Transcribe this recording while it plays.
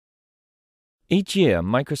Each year,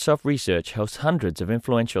 Microsoft Research hosts hundreds of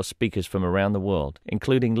influential speakers from around the world,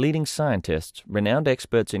 including leading scientists, renowned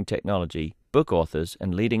experts in technology, book authors,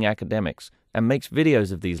 and leading academics, and makes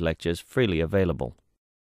videos of these lectures freely available.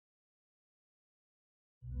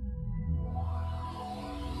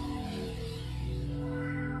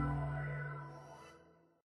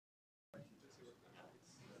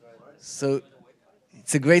 So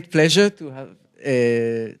it's a great pleasure to have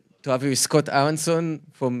you, Scott Aronson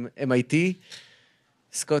from MIT.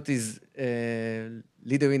 Scott is a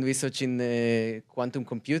leader in research in quantum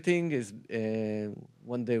computing. Is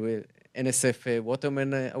won the NSF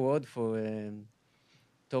Waterman Award for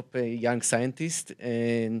top young scientist,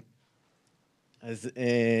 and has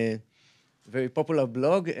a very popular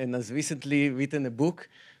blog, and has recently written a book,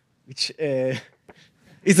 which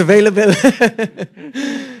is available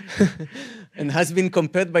and has been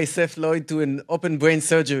compared by Seth Lloyd to an open brain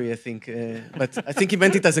surgery, I think. But I think he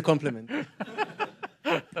meant it as a compliment.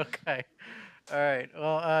 Okay. All right.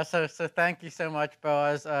 Well, so thank you so much,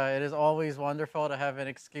 Boaz. It is always wonderful to have an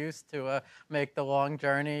excuse to make the long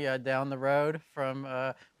journey down the road from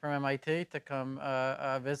MIT to come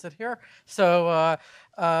visit here. So,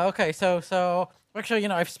 okay. So actually,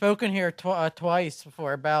 I've spoken here twice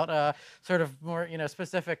before about sort of more,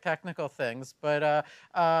 specific technical things. But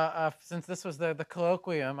since this was the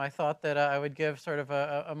colloquium, I thought that I would give sort of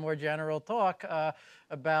a more general talk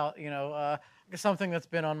about, something that's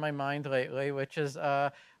been on my mind lately, which is, so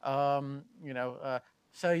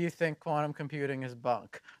you think quantum computing is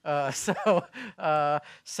bunk? All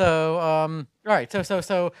right.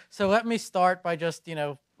 So let me start by just,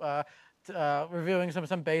 reviewing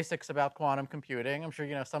some basics about quantum computing. I'm sure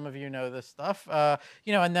some of you know this stuff.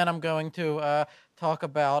 And then I'm going to talk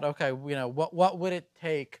about, okay, what would it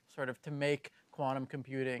take sort of to make quantum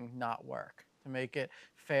computing not work, to make it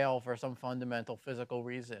fail for some fundamental physical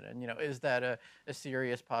reason, and is that a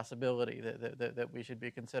serious possibility that we should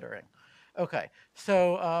be considering? Okay,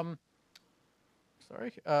 so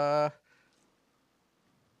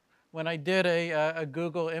when I did a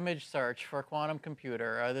Google image search for a quantum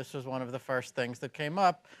computer, this was one of the first things that came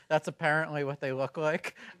up. That's apparently what they look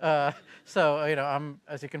like. So I'm,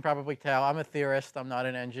 as you can probably tell, I'm a theorist. I'm not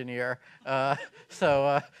an engineer.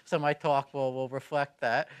 So my talk will reflect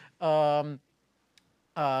that.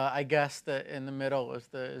 I guess that in the middle is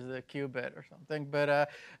the qubit or something. But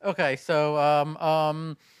okay, so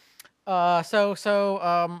I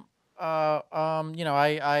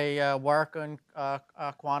work on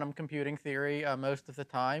quantum computing theory most of the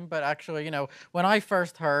time. But actually, when I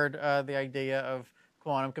first heard the idea of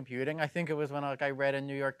quantum computing, I think it was when I read a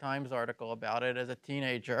New York Times article about it as a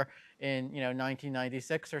teenager in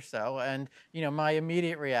 1996 or so, and my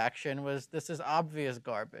immediate reaction was, this is obvious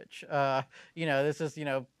garbage. This is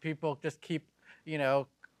people just keep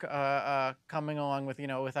coming along with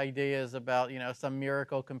with ideas about some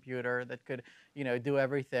miracle computer that could do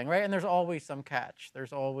everything, right? And there's always some catch.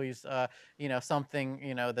 There's always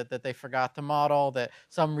something that they forgot to model, that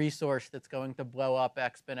some resource that's going to blow up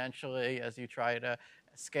exponentially as you try to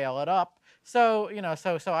scale it up. So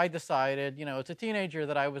so I decided as a teenager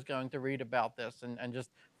that I was going to read about this and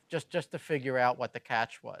just to figure out what the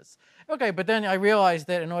catch was. Okay, but then I realized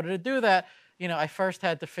that in order to do that, I first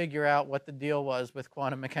had to figure out what the deal was with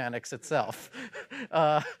quantum mechanics itself.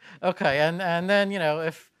 Okay, and then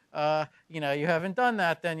if you haven't done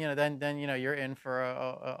that, then then you're in for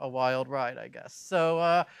a wild ride, I guess.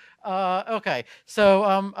 So okay, so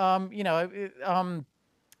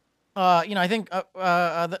I think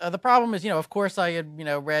the problem is, of course I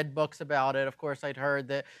had, read books about it. Of course I'd heard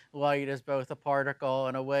that light is both a particle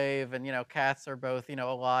and a wave, and, cats are both,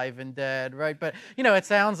 alive and dead, right? But, it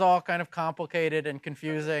sounds all kind of complicated and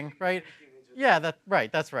confusing, right? Yeah, that's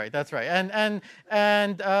right. That's right. And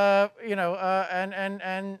to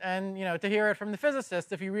hear it from the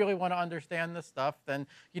physicist, if you really want to understand this stuff, then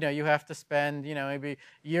you have to spend maybe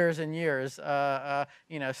years and years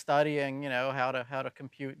studying how to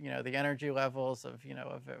compute the energy levels of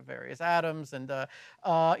of various atoms, and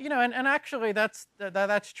and actually that's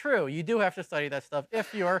true. You do have to study that stuff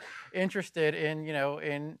if you're interested in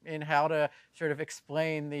in how to sort of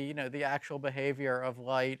explain the actual behavior of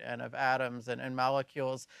light and of atoms and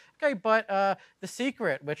molecules. Okay, but the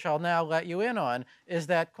secret, which I'll now let you in on, is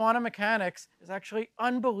that quantum mechanics is actually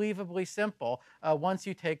unbelievably simple once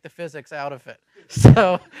you take the physics out of it.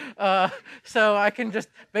 So I can just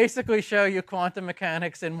basically show you quantum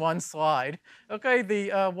mechanics in one slide. Okay,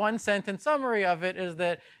 the one sentence summary of it is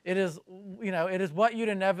that it is what you'd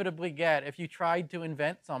inevitably get if you tried to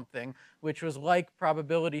invent something which was like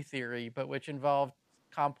probability theory, but which involved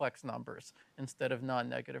complex numbers instead of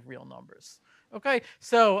non-negative real numbers. Okay,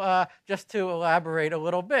 so just to elaborate a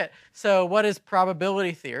little bit, so what is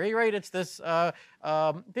probability theory, right? It's this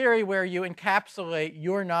theory where you encapsulate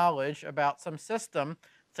your knowledge about some system,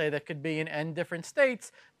 say that could be in n different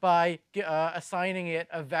states, by assigning it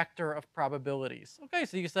a vector of probabilities. Okay,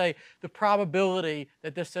 so you say the probability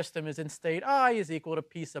that this system is in state I is equal to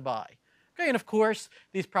p sub I. Okay, and of course,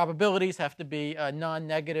 these probabilities have to be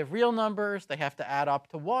non-negative real numbers. They have to add up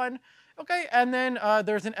to 1. Okay, and then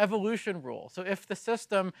there's an evolution rule. So if the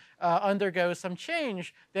system undergoes some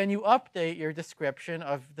change, then you update your description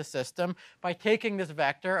of the system by taking this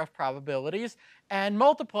vector of probabilities and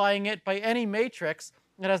multiplying it by any matrix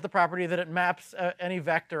that has the property that it maps any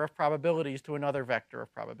vector of probabilities to another vector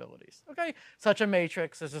of probabilities. Okay, such a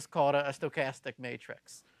matrix is just called a stochastic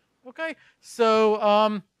matrix. Okay,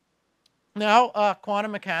 so now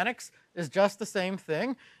quantum mechanics is just the same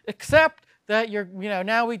thing, except that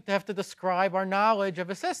now we have to describe our knowledge of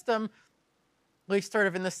a system, at least sort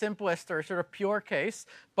of in the simplest or sort of pure case,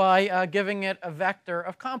 by giving it a vector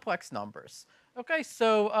of complex numbers. Okay,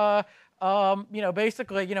 so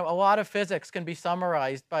basically, a lot of physics can be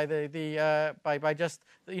summarized by by just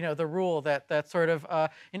the rule that sort of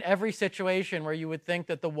in every situation where you would think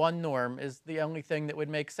that the 1 norm is the only thing that would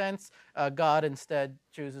make sense, God instead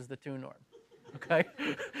chooses the 2 norm. Okay,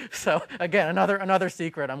 so again, another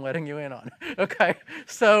secret I'm letting you in on. Okay,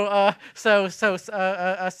 so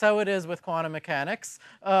it is with quantum mechanics.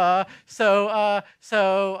 You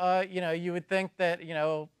would think that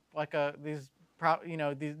like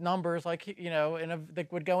these numbers like that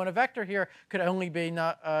would go in a vector here could only be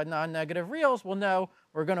non-negative reals. Well, no,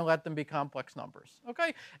 we're going to let them be complex numbers.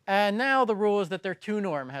 Okay, and now the rule is that their 2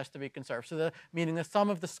 norm has to be conserved. So meaning the sum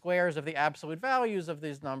of the squares of the absolute values of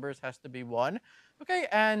these numbers has to be 1. Okay,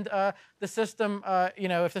 and the system,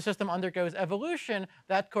 if the system undergoes evolution,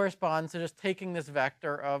 that corresponds to just taking this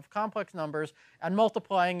vector of complex numbers and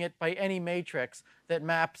multiplying it by any matrix that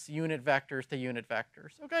maps unit vectors to unit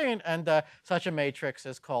vectors. Okay, and such a matrix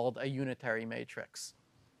is called a unitary matrix.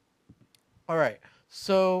 All right,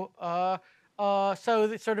 so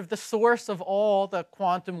sort of the source of all the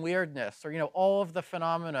quantum weirdness, or all of the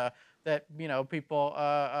phenomena that people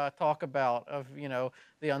talk about of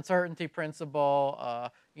the uncertainty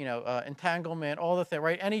principle, entanglement, all the things,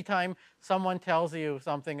 right? Anytime someone tells you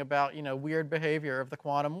something about weird behavior of the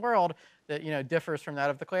quantum world that differs from that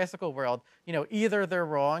of the classical world, either they're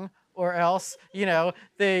wrong, or else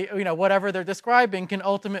they whatever they're describing can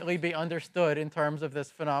ultimately be understood in terms of this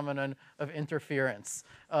phenomenon of interference.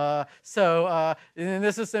 And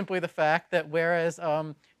this is simply the fact that whereas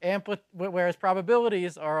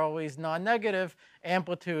probabilities are always non-negative,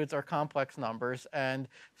 amplitudes are complex numbers, and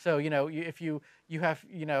so if you have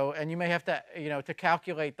and you may have to to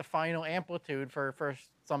calculate the final amplitude for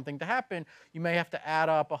something to happen, you may have to add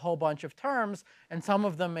up a whole bunch of terms, and some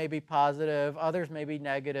of them may be positive, others may be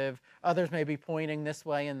negative, others may be pointing this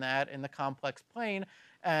way and that in the complex plane,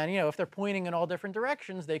 and if they're pointing in all different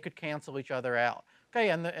directions, they could cancel each other out. Okay,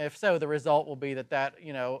 and if so, the result will be that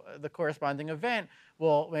the corresponding event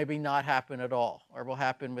will maybe not happen at all, or will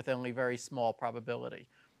happen with only very small probability.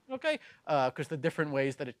 Okay, because the different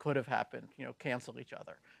ways that it could have happened, cancel each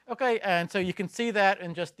other. Okay, and so you can see that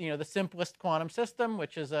in just the simplest quantum system,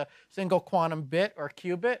 which is a single quantum bit or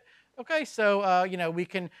qubit. Okay, so we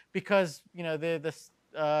can, because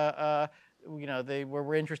we're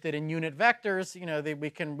interested in unit vectors,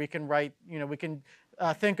 we can write, we can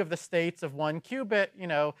think of the states of 1 qubit,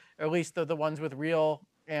 or at least the ones with real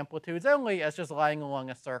amplitudes only, as just lying along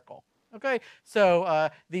a circle. Okay, so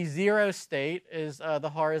the 0 state is the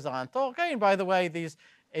horizontal. Okay, and by the way, these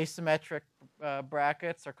asymmetric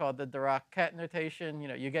brackets are called the Dirac-Ket notation.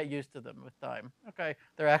 You get used to them with time. Okay,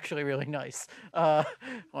 they're actually really nice. And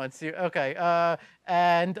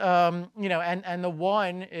the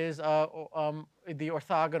 1 is the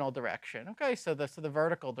orthogonal direction. Okay, so the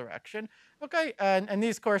vertical direction. Okay, and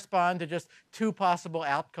these correspond to just 2 possible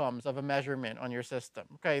outcomes of a measurement on your system.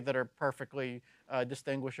 Okay, that are perfectly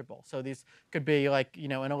distinguishable. So these could be like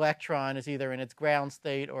an electron is either in its ground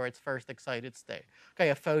state or its first excited state. Okay,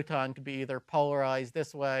 a photon could be either polarized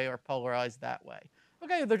this way or polarized that way.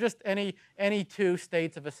 Okay, they're just any 2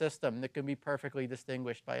 states of a system that can be perfectly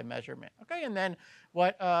distinguished by a measurement. Okay, and then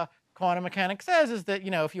what quantum mechanics says is that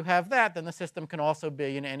if you have that, then the system can also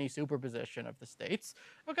be in any superposition of the states.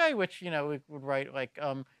 Okay, which we would write like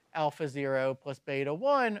alpha 0 plus beta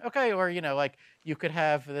 1, okay, or, like you could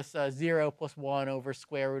have this 0 plus 1 over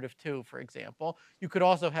square root of 2, for example. You could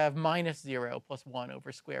also have minus 0 plus 1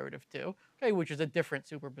 over square root of 2, okay, which is a different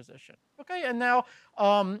superposition. Okay, and now,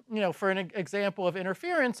 for an example of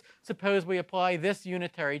interference, suppose we apply this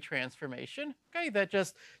unitary transformation, okay, that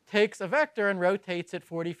just takes a vector and rotates it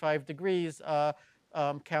 45 degrees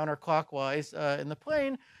counterclockwise in the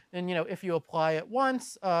plane. Then, if you apply it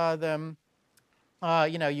once, then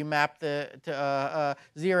you map the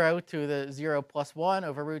 0 to the 0 plus 1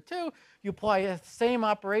 over root 2. You apply the same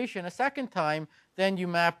operation a second time, then you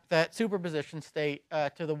map that superposition state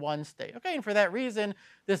to the 1 state. Okay, and for that reason,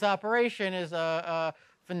 this operation is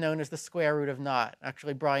known as the square root of naught.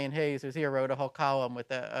 Actually, Brian Hayes, who's here, wrote a whole column with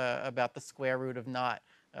about the square root of naught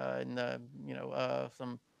in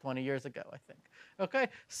some 20 years ago, I think. Okay,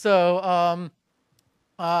 so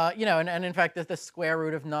and in fact, the square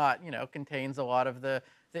root of naught, contains a lot of the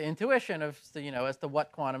intuition of, as to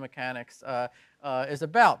what quantum mechanics is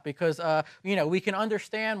about, because, we can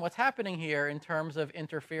understand what's happening here in terms of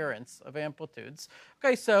interference of amplitudes.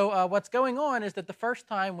 Okay, so what's going on is that the first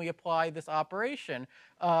time we apply this operation,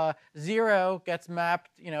 0 gets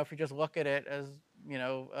mapped, if you just look at it as,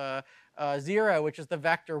 0, which is the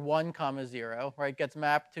vector 1 comma 0, right, gets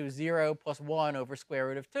mapped to 0 plus 1 over square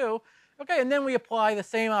root of 2. Okay, and then we apply the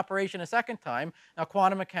same operation a second time. Now,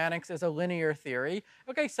 quantum mechanics is a linear theory.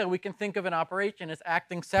 Okay, so we can think of an operation as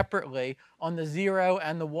acting separately on the 0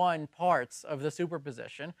 and the 1 parts of the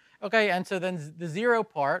superposition. Okay, and so then the 0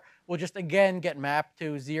 part will just again get mapped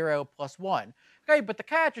to 0 plus 1. Okay, but the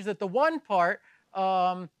catch is that the 1 part,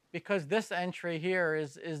 because this entry here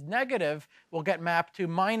is negative, will get mapped to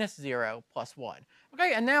minus 0 plus 1.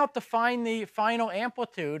 Okay, and now to find the final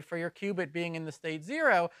amplitude for your qubit being in the state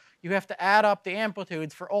 0, you have to add up the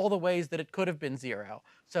amplitudes for all the ways that it could have been 0.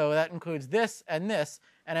 So that includes this, and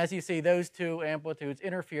as you see, those two amplitudes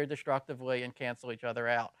interfere destructively and cancel each other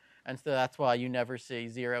out. And so that's why you never see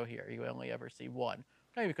 0 here. You only ever see 1,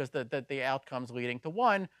 okay, because the outcomes leading to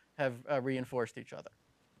 1 have reinforced each other.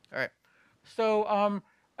 All right, so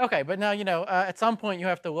okay, but now, at some point you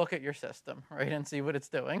have to look at your system, right, and see what it's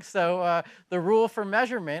doing. So the rule for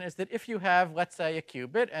measurement is that if you have, let's say, a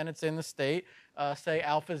qubit, and it's in the state, say,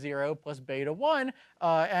 alpha 0 plus beta 1,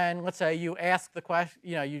 and let's say you ask the question,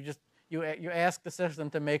 you ask the system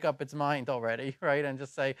to make up its mind already, right, and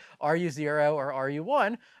just say, are you 0 or are you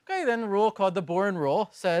 1? Okay, then the rule called the Born rule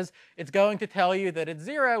says it's going to tell you that it's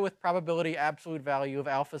 0 with probability absolute value of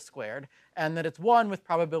alpha squared, and that it's 1 with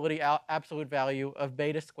probability absolute value of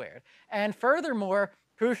beta squared. And furthermore,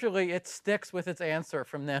 crucially, it sticks with its answer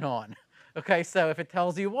from then on. Okay, so if it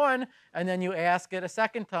tells you 1, and then you ask it a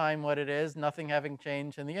second time what it is, nothing having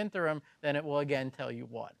changed in the interim, then it will again tell you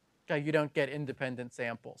 1. Okay, you don't get independent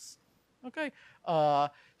samples. Okay,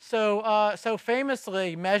 so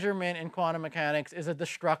famously, measurement in quantum mechanics is a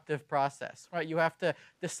destructive process, right? You have to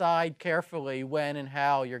decide carefully when and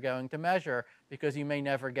how you're going to measure, because you may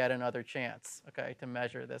never get another chance, okay, to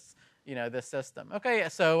measure this, this system. Okay,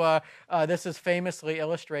 so this is famously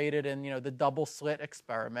illustrated in, the double slit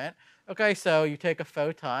experiment. Okay, so you take a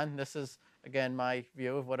photon. This is, again, my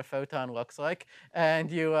view of what a photon looks like,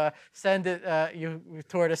 and you send it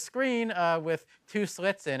toward a screen with 2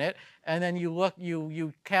 slits in it, and then you look,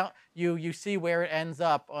 you count, you see where it ends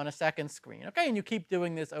up on a second screen. Okay, and you keep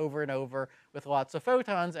doing this over and over with lots of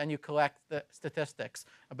photons, and you collect the statistics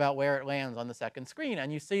about where it lands on the second screen,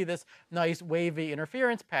 and you see this nice wavy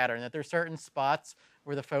interference pattern, that there's certain spots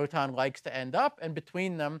where the photon likes to end up, and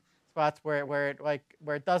between them, spots where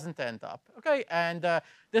it doesn't end up. Okay, and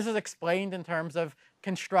this is explained in terms of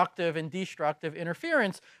constructive and destructive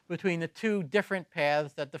interference between the 2 different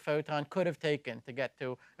paths that the photon could have taken to get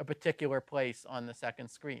to a particular place on the second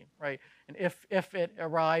screen, right? And if it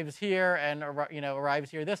arrives here and arrives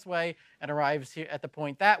here this way and arrives here at the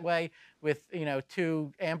point that way with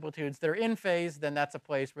 2 amplitudes that are in phase, then that's a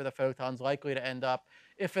place where the photon's likely to end up.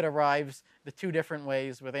 If it arrives the 2 different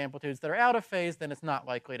ways with amplitudes that are out of phase, then it's not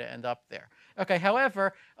likely to end up there. Okay,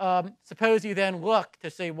 however, suppose you then look to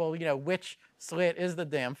see, well, which slit is the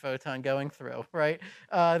damn photon going through, right?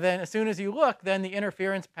 Then as soon as you look, then the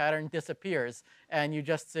interference pattern disappears, and you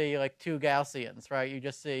just see like 2 Gaussians, right? You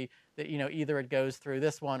just see that either it goes through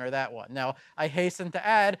this one or that one. Now, I hasten to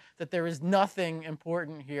add that there is nothing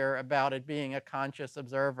important here about it being a conscious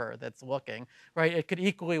observer that's looking, right? It could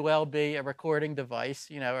equally well be a recording device,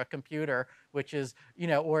 a computer, which is,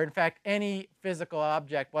 or in fact any physical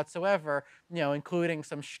object whatsoever, including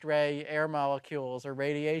some stray air molecules or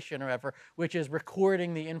radiation or whatever, which is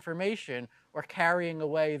recording the information or carrying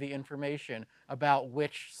away the information about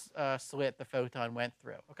which slit the photon went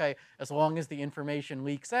through. Okay, as long as the information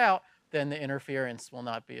leaks out, then the interference will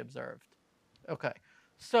not be observed. Okay,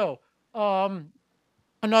 so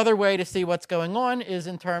another way to see what's going on is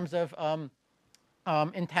in terms of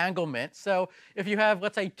entanglement. So if you have,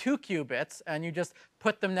 let's say, 2 qubits and you just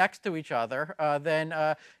put them next to each other, then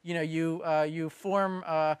you form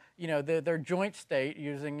their joint state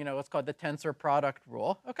using what's called the tensor product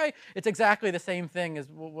rule. Okay, it's exactly the same thing as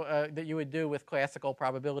that you would do with classical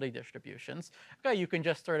probability distributions. Okay, you can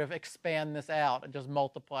just sort of expand this out and just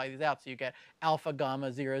multiply these out, so you get alpha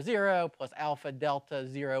gamma 0 0 plus alpha delta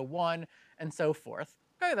 0 1 and so forth.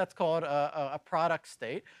 Okay, that's called a product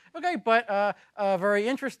state. Okay, but very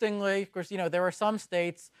interestingly, of course, there are some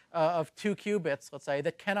states of 2 qubits, let's say,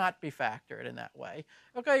 that cannot be factored in that way.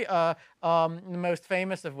 Okay, the most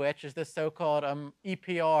famous of which is this so-called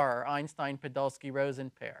EPR,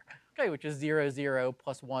 Einstein-Podolsky-Rosen pair. Okay, which is 0 0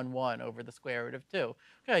 plus 1 1 over the square root of 2.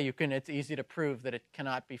 Okay, it's easy to prove that it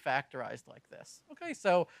cannot be factorized like this. Okay,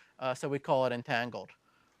 so we call it entangled.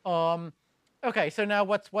 Okay, so now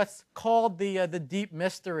what's called the deep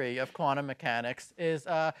mystery of quantum mechanics is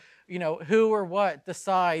who or what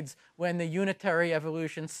decides when the unitary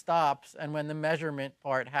evolution stops and when the measurement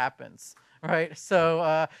part happens, right?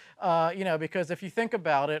 So because if you think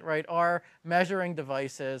about it, right, our measuring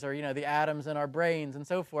devices, or the atoms in our brains and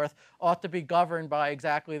so forth, ought to be governed by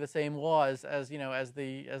exactly the same laws as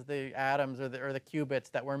the atoms or the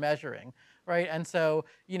qubits that we're measuring, right? And so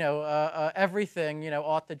everything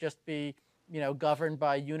ought to just be governed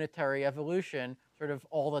by unitary evolution sort of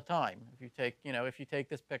all the time, if you take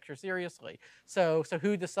this picture seriously. So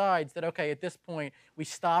who decides that, okay, at this point we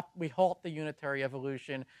halt the unitary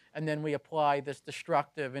evolution, and then we apply this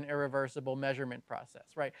destructive and irreversible measurement process,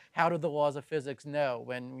 right? How do the laws of physics know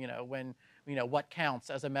when what counts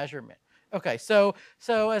as a measurement? Okay, so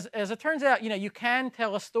as it turns out, you can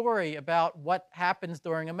tell a story about what happens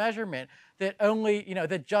during a measurement that only,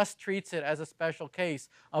 that just treats it as a special case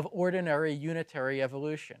of ordinary unitary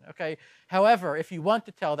evolution. Okay, however, if you want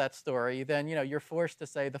to tell that story, then you're forced to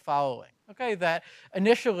say the following. Okay, that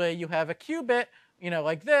initially you have a qubit,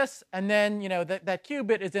 like this, and then that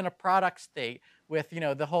qubit is in a product state with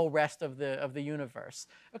the whole rest of the universe.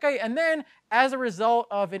 Okay, and then as a result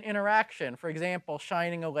of an interaction, for example,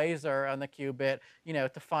 shining a laser on the qubit,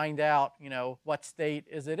 to find out what state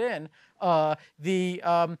is it in,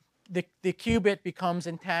 the qubit becomes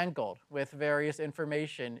entangled with various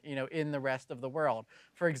information, in the rest of the world.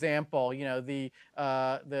 For example,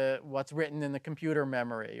 what's written in the computer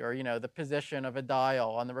memory, or the position of a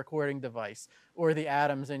dial on the recording device, or the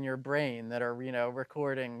atoms in your brain that are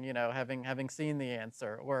recording, having seen the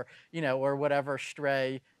answer, or or whatever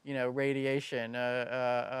stray radiation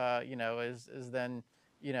is then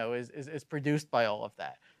is produced by all of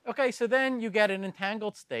that. Okay, so then you get an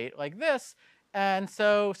entangled state like this. And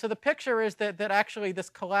so the picture is that actually this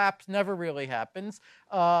collapse never really happens.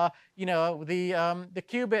 The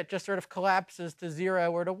qubit just sort of collapses to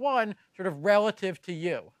 0 or to 1, sort of relative to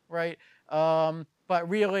you, right? But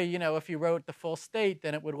really, if you wrote the full state,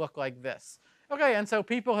 then it would look like this. Okay, and so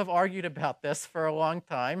people have argued about this for a long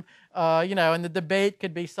time, and the debate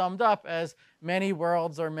could be summed up as many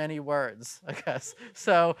worlds or many words, I guess.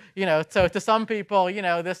 So, so to some people,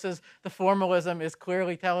 the formalism is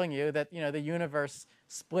clearly telling you that, the universe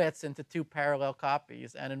splits into 2 parallel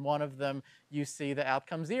copies, and in one of them you see the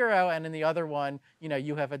outcome 0, and in the other one,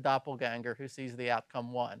 you have a doppelganger who sees the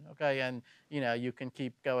outcome 1. Okay, and you can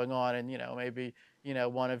keep going on, and maybe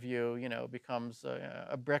one of you becomes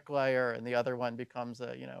a bricklayer, and the other one becomes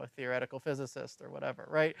a theoretical physicist or whatever,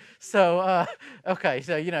 right? So okay,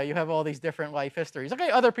 so you have all these different life histories. Okay,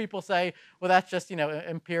 other people say, well, that's just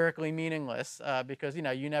empirically meaningless because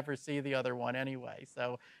you never see the other one anyway.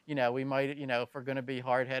 So we might if we're going to be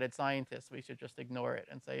hard-headed scientists, we should just ignore it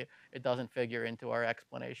and say it doesn't figure into our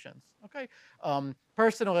explanations. Okay,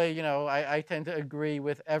 personally, I tend to agree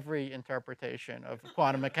with every interpretation of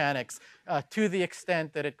quantum mechanics to the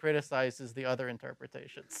extent that it criticizes the other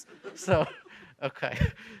interpretations. So, okay,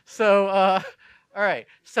 so. All right,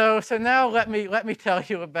 so now let me tell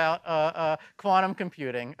you about quantum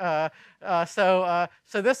computing. So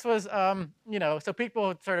this was so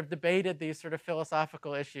people sort of debated these sort of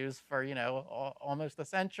philosophical issues for almost a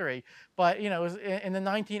century, but it was in the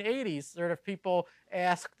 1980s sort of people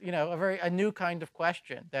asked a new kind of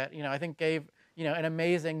question that I think gave an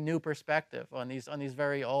amazing new perspective on these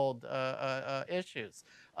very old issues.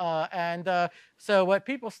 So what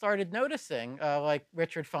people started noticing, like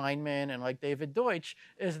Richard Feynman and like David Deutsch,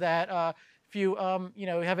 is that if you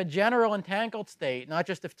have a general entangled state, not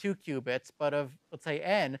just of 2 qubits, but of, let's say,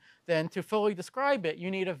 n, then to fully describe it,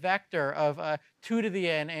 you need a vector of 2 to the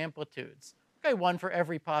n amplitudes. Okay, 1 for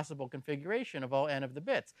every possible configuration of all n of the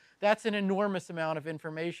bits. That's an enormous amount of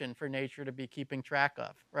information for nature to be keeping track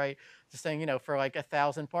of, right? Just saying, for like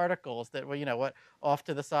 1,000 particles that, well, what, off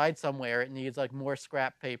to the side somewhere, it needs like more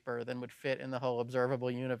scrap paper than would fit in the whole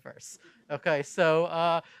observable universe. Okay,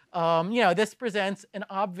 so, this presents an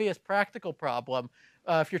obvious practical problem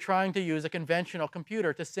if you're trying to use a conventional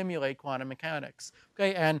computer to simulate quantum mechanics.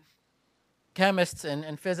 Okay, and chemists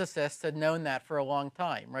and physicists had known that for a long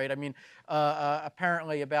time, right? I mean,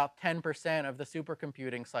 apparently about 10% of the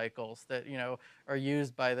supercomputing cycles that, are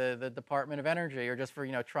used by the Department of Energy are just for,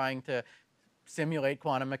 trying to simulate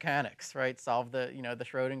quantum mechanics, right? Solve the, the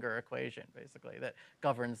Schrodinger equation, basically, that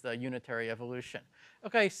governs the unitary evolution.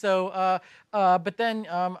 Okay, so, but then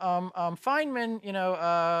Feynman,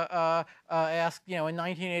 asked, in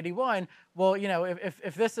 1981, well,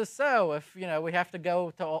 if this is so, if, we have to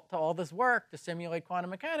go to all this work to simulate quantum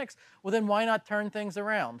mechanics, well, then why not turn things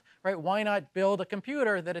around, right? Why not build a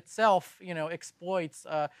computer that itself, exploits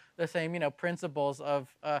the same, principles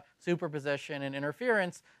of superposition and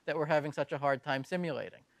interference that we're having such a hard time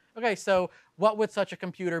simulating? Okay, so what would such a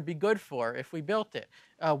computer be good for if we built it?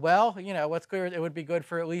 Well, what's clear, it would be good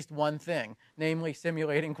for at least one thing, namely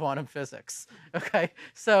simulating quantum physics. Okay,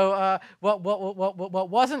 so what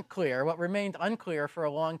wasn't clear, what remained unclear for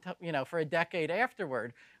a long time, for a decade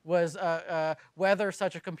afterward, was whether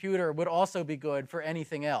such a computer would also be good for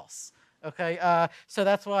anything else. Okay, so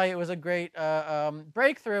that's why it was a great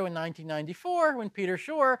breakthrough in 1994 when Peter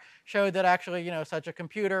Shor showed that actually, such a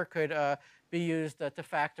computer could be used to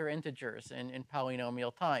factor integers in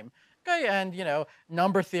polynomial time. Okay, and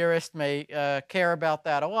number theorists may care about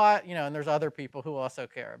that a lot, and there's other people who also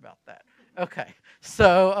care about that. Okay,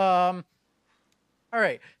 so all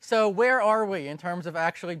right, so where are we in terms of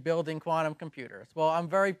actually building quantum computers? Well, I'm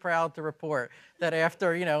very proud to report that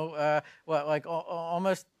after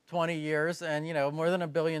almost 20 years and more than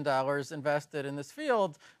 $1 billion invested in this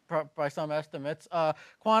field by some estimates,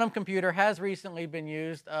 quantum computer has recently been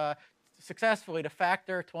used successfully to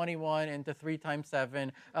factor 21 into 3 times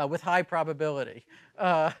 7 with high probability.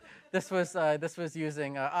 This was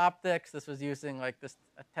using optics. This was using like this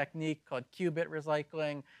technique called qubit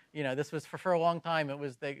recycling. This was for a long time. It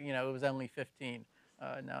was it was only 15.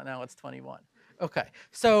 Now it's 21. Okay,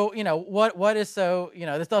 so what is so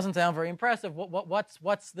this doesn't sound very impressive.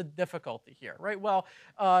 What's the difficulty here, right? Well,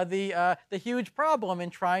 the huge problem in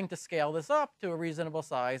trying to scale this up to a reasonable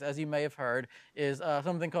size, as you may have heard, is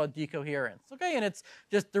something called decoherence. Okay, and it's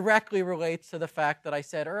just directly relates to the fact that I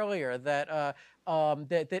said earlier that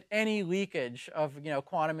that any leakage of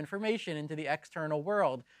quantum information into the external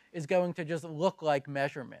world is going to just look like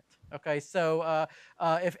measurement. Okay, so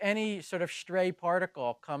if any sort of stray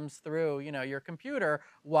particle comes through, your computer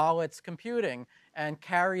while it's computing and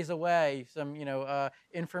carries away some,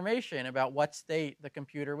 information about what state the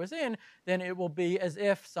computer was in, then it will be as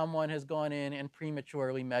if someone has gone in and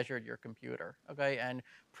prematurely measured your computer, okay, and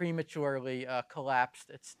prematurely collapsed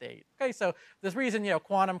its state. Okay, so this reason,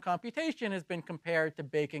 quantum computation has been compared to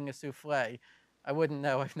baking a souffle. I wouldn't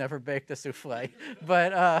know. I've never baked a souffle,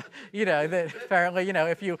 but that apparently,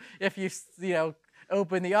 if you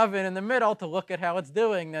open the oven in the middle to look at how it's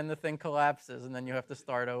doing, then the thing collapses, and then you have to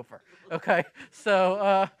start over. Okay,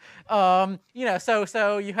 so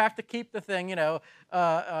so you have to keep the thing,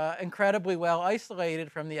 incredibly well isolated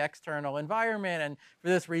from the external environment, and for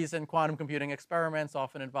this reason, quantum computing experiments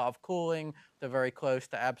often involve cooling to very close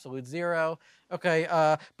to absolute zero. Okay,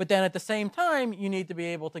 but then at the same time, you need to be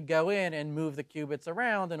able to go in and move the qubits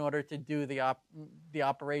around in order to do the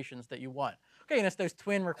operations that you want. Okay, and it's those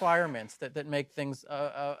twin requirements that make things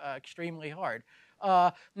extremely hard.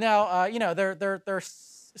 Now, they're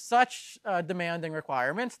such demanding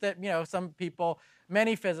requirements that some people,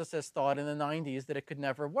 many physicists thought in the 90s that it could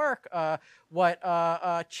never work.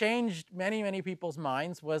 What changed many people's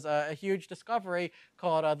minds was a huge discovery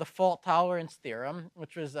called the fault tolerance theorem,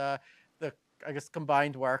 which was I guess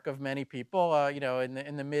combined work of many people,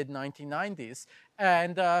 in the mid 1990s.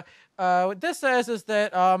 And what this says is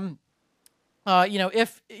that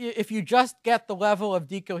if you just get the level of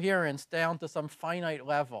decoherence down to some finite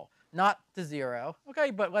level, not to zero,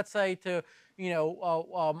 okay, but let's say to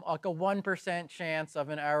like a 1% chance of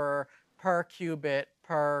an error per qubit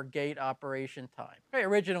per gate operation time. Okay,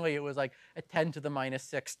 originally it was like a 10 to the minus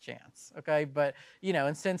 6 chance. Okay, but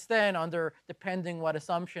and since then, depending what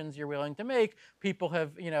assumptions you're willing to make, people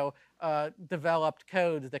have developed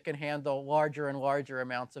codes that can handle larger and larger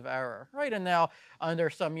amounts of error. Right, and now under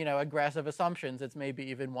some aggressive assumptions, it's maybe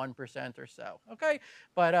even 1% or so. Okay,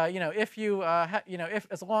 but if you if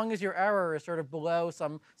as long as your error is sort of below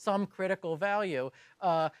some critical value,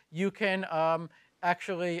 you can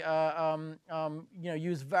actually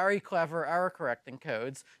use very clever error correcting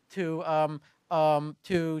codes to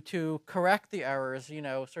correct the errors,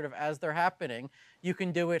 sort of as they're happening. You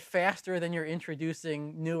can do it faster than you're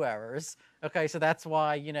introducing new errors. Okay, so that's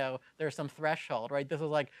why there's some threshold, right? This is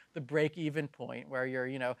like the break-even point where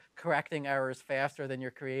you're correcting errors faster than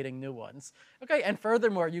you're creating new ones. Okay, and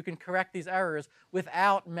furthermore, you can correct these errors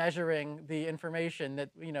without measuring the information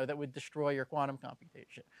that that would destroy your quantum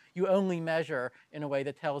computation. You only measure in a way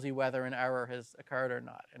that tells you whether an error has occurred or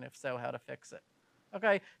not, and if so, how to fix it.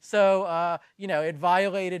 Okay, so it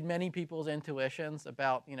violated many people's intuitions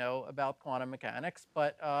about about quantum mechanics,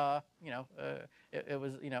 but it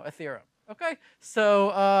was a theorem. Okay,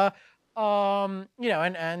 so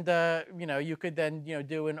you could then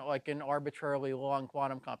do an arbitrarily long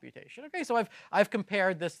quantum computation. Okay, so I've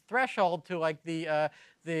compared this threshold to like the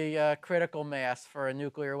critical mass for a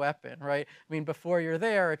nuclear weapon, right? I mean, before you're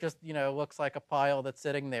there, it just looks like a pile that's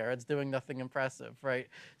sitting there. It's doing nothing impressive, right?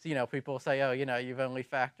 So people say, oh, you've only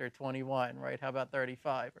factored 21, right? How about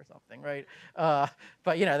 35 or something, right?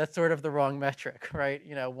 But that's sort of the wrong metric, right?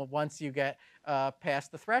 Once you get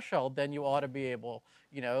past the threshold, then you ought to be able,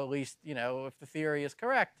 at least if the theory is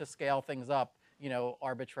correct, to scale things up,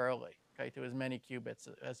 arbitrarily, okay, to as many qubits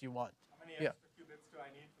as you want. How many extra qubits do I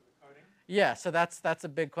need for the coding? Yeah, so that's a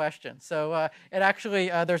big question. So it actually,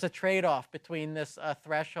 there's a trade-off between this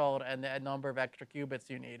threshold and the number of extra qubits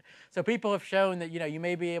you need. So people have shown that you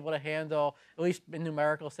may be able to handle, at least in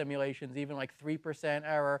numerical simulations, even like 3%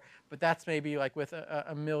 error, but that's maybe like with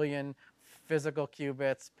a million physical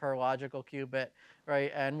qubits per logical qubit,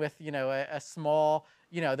 right? And with a small,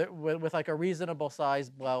 with like a reasonable size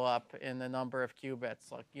blow up in the number of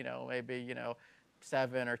qubits, like maybe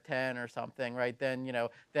 7 or 10 or something, right? Then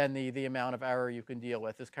then the amount of error you can deal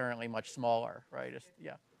with is currently much smaller, right?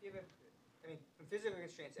 Yeah. I mean, from physical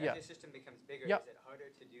constraints, as your system becomes bigger, Yep. is it harder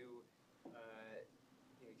to do?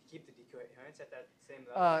 Keep the decoherence at that same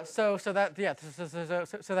level?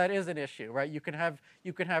 So that is an issue, right? You can have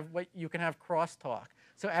crosstalk.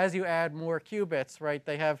 So as you add more qubits, right,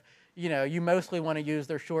 they have you mostly want to use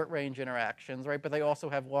their short range interactions, right? But they also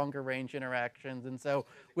have longer range interactions, and so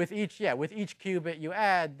with each qubit you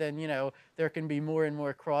add, then there can be more and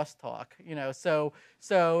more crosstalk.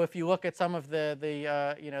 So if you look at some of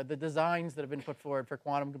the designs that have been put forward for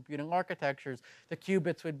quantum computing architectures, the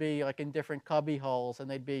qubits would be like in different cubby holes, and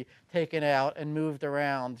they'd be taken out and moved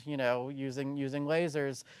around, using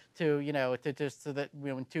lasers to so that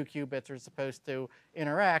when 2 qubits are supposed to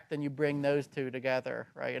interact, then you bring those two together,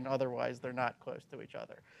 right? And otherwise they're not close to each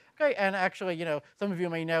other. Okay, and actually, some of you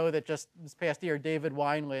may know that just this past year, David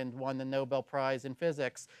Wineland won the Nobel Prize in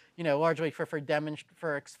Physics, largely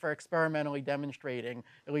for experimentally demonstrating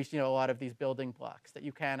at least a lot of these building blocks, that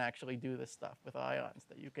you can actually do this stuff with ions,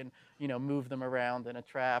 that you can move them around in a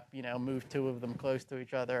trap, move 2 of them close to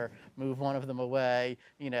each other, move 1 of them away,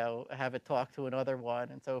 have it talk to another one,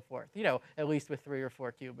 and so forth. At least with 3 or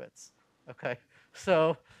 4 qubits. Okay,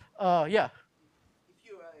 so yeah.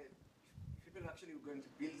 If people actually going to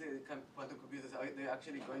build the quantum computers, are they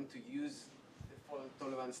actually going to use the fault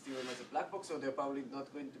tolerance theorem as a black box, or they're probably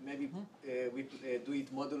not going to maybe do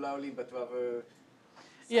it modularly, but rather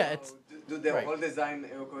do the whole design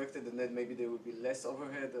error corrected, and then maybe there would be less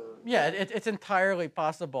overhead? Or yeah, it's entirely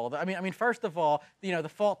possible. I mean, first of all, the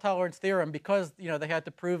fault tolerance theorem, because they had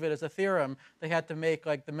to prove it as a theorem, they had to make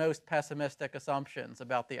like the most pessimistic assumptions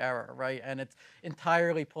about the error, right? And it's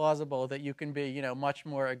entirely plausible that you can be much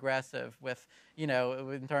more aggressive with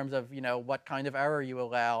in terms of what kind of error you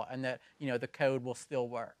allow, and that the code will still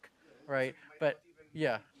work, right? But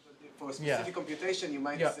yeah. For a specific computation, you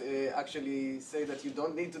might actually say that you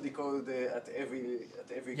don't need to decode at every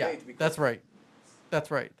gate. Because That's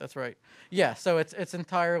right. That's right. Yeah, so it's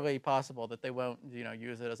entirely possible that they won't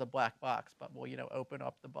use it as a black box, but will open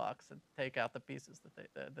up the box and take out the pieces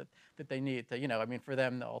that they need to I mean, for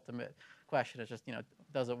them, the ultimate question is just,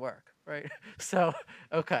 does it work, right? So,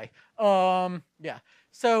 okay, yeah.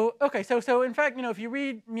 So, okay, so in fact, if you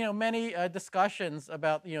read, many discussions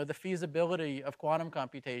about, the feasibility of quantum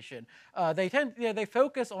computation, they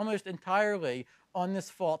focus almost entirely on this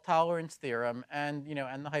fault tolerance theorem and,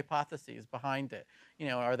 and the hypotheses behind it.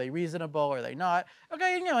 Are they reasonable? Are they not?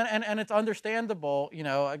 Okay, and it's understandable,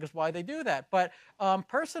 I guess why they do that. But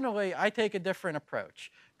personally, I take a different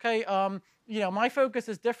approach. Okay, my focus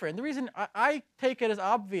is different. The reason I take it as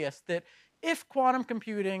obvious that if quantum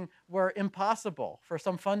computing were impossible for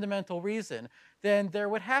some fundamental reason, then there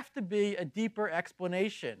would have to be a deeper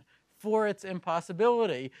explanation for its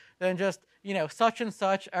impossibility than just, such and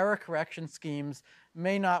such error correction schemes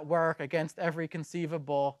may not work against every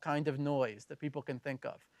conceivable kind of noise that people can think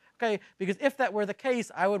of. Okay, because if that were the case,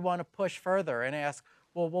 I would want to push further and ask,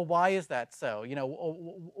 well, why is that so?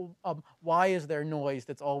 Why is there noise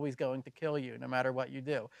that's always going to kill you no matter what you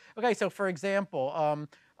do? Okay, so for example,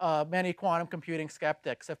 many quantum computing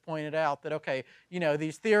skeptics have pointed out that, okay,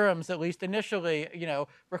 these theorems, at least initially,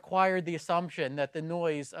 required the assumption that the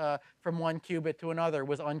noise from one qubit to another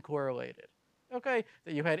was uncorrelated. Okay,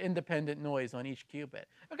 that you had independent noise on each qubit.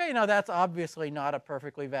 Okay, now that's obviously not a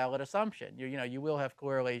perfectly valid assumption. You will have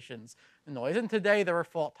correlations in noise, and today there are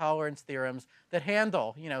fault tolerance theorems that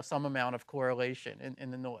handle some amount of correlation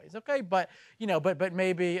in the noise. Okay, but but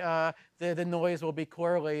maybe the noise will be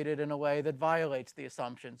correlated in a way that violates the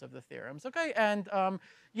assumptions of the theorems. Okay, and and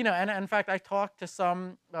in fact I talked to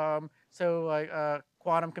some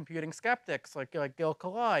quantum computing skeptics like Gil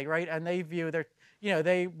Kalai, right, and they view their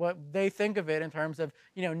they think of it in terms of,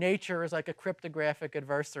 nature is like a cryptographic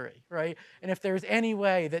adversary, right? And if there's any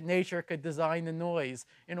way that nature could design the noise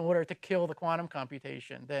in order to kill the quantum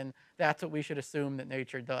computation, then that's what we should assume that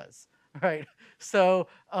nature does, right? So,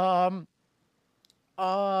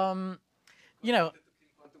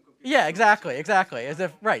 yeah, exactly. As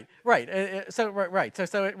if right. So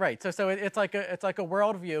it's like a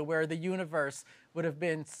worldview where the universe would have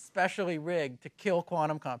been specially rigged to kill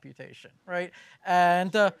quantum computation, right?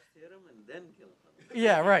 And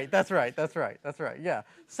yeah, right. That's right. Yeah.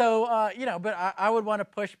 So but I would want to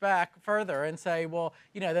push back further and say, well,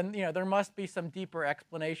 then there must be some deeper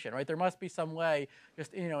explanation, right? There must be some way,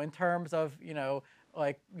 just in terms of the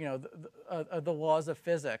laws of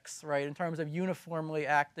physics, right? In terms of uniformly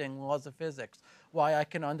acting laws of physics, why I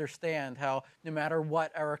can understand how no matter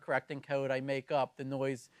what error correcting code I make up, the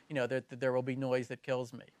noise, there will be noise that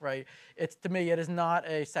kills me, right? To me, it is not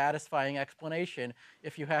a satisfying explanation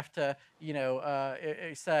if you have to,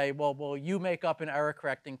 say, well, you make up an error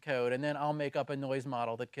correcting code and then I'll make up a noise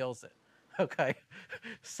model that kills it. Okay,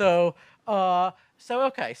 so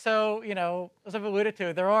okay, so as I've alluded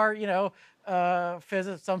to, there are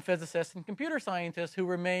some physicists and computer scientists who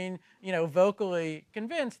remain vocally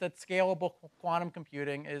convinced that scalable quantum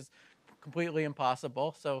computing is completely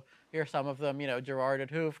impossible. So here are some of them. Gerard 't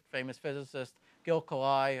Hooft, famous physicist; Gil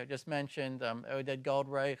Kalai, I just mentioned; Oded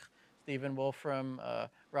Goldreich, Stephen Wolfram,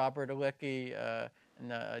 Robert Alicki,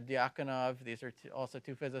 and Diakonov. These are also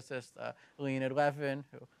two physicists. Leonid Levin,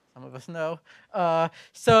 who some of us know.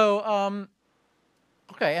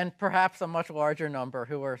 Okay, and perhaps a much larger number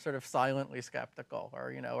who are sort of silently skeptical,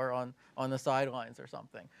 or or on the sidelines or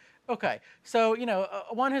something. Okay, so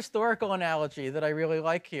one historical analogy that I really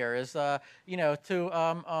like here is to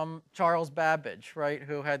Charles Babbage, right,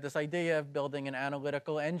 who had this idea of building an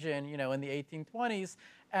analytical engine, in the 1820s.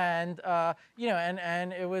 And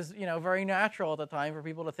and it was very natural at the time for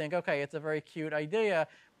people to think, okay, it's a very cute idea,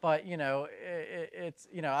 but it's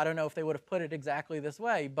I don't know if they would have put it exactly this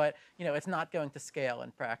way, but it's not going to scale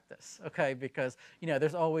in practice, okay? Because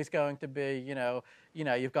there's always going to be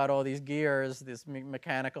you've got all these gears, these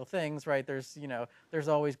mechanical things, right? There's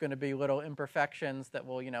always going to be little imperfections that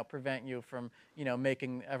will prevent you from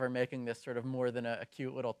making this sort of more than a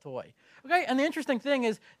cute little toy, okay? And the interesting thing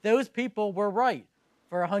is those people were right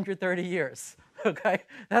for 130 years, okay?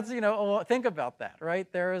 That's, think about that,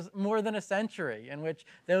 right? There is more than a century in which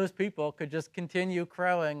those people could just continue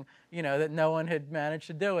crowing, that no one had managed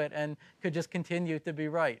to do it and could just continue to be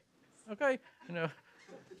right, okay?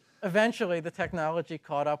 Eventually the technology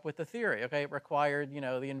caught up with the theory, okay? It required,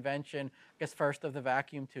 the invention, I guess, first of the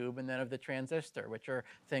vacuum tube and then of the transistor, which are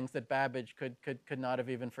things that Babbage could not have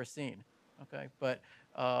even foreseen, okay? But,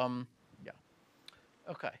 yeah,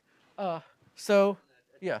 okay. So,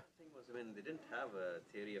 yeah. They didn't have a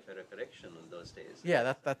theory of error correction in those days.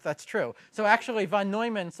 Yeah, that's true. So actually, von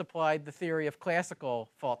Neumann supplied the theory of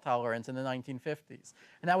classical fault tolerance in the 1950s,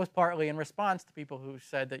 and that was partly in response to people who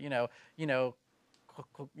said that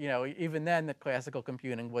even then that classical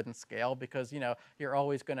computing wouldn't scale because you're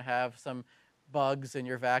always going to have some bugs in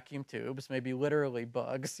your vacuum tubes, maybe literally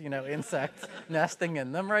bugs, insects nesting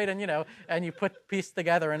in them, right? And you piece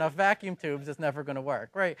together enough vacuum tubes, it's never going to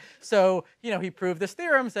work, right? So, he proved this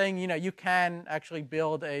theorem saying, you can actually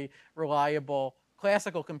build a reliable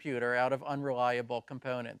classical computer out of unreliable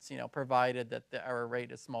components, provided that the error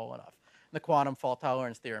rate is small enough. And the quantum fault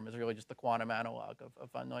tolerance theorem is really just the quantum analog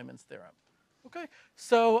of von Neumann's theorem. Okay,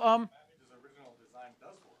 so his original design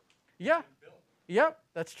does work. yeah, yep,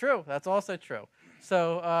 that's true. That's also true.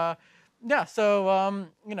 So yeah, so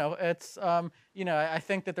it's I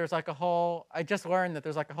think that there's like a whole. I just learned that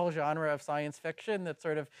there's like a whole genre of science fiction that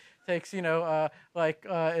sort of takes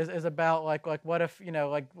is about like what if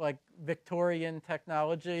like Victorian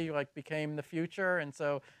technology became the future, and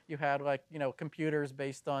so you had computers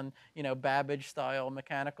based on Babbage style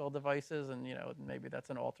mechanical devices, and maybe that's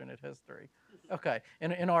an alternate history. Okay,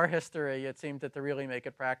 in our history, it seemed that to really make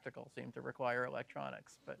it practical seemed to require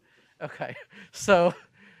electronics, but okay, so.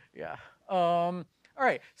 Yeah. All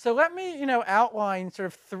right. So let me, outline sort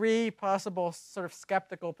of three possible sort of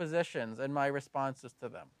skeptical positions and my responses to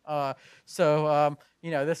them.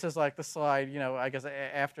 This is like the slide. I guess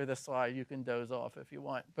after this slide you can doze off if you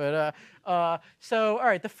want. But all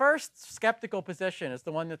right. The first skeptical position is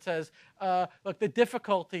the one that says, look, the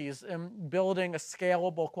difficulties in building a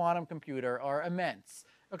scalable quantum computer are immense.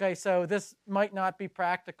 Okay, so this might not be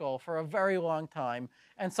practical for a very long time,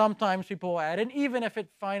 and sometimes people will add, and even if it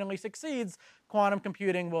finally succeeds, quantum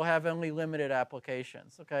computing will have only limited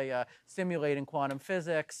applications. Okay, simulating quantum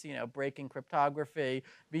physics, breaking cryptography,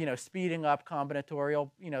 speeding up combinatorial,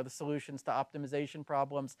 the solutions to optimization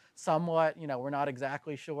problems somewhat. We're not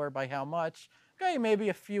exactly sure by how much. Okay, maybe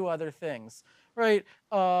a few other things, right?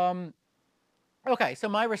 Okay, so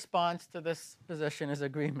my response to this position is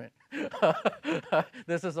agreement.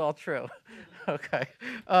 This is all true. Okay,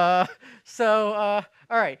 all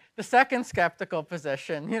right. The second skeptical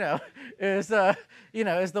position, is the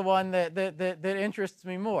one that interests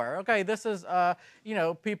me more. Okay, this is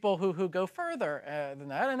people who go further than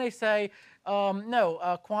that, and they say,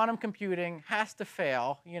 no, quantum computing has to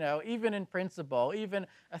fail, even in principle, even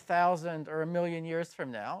 1,000 or 1,000,000 years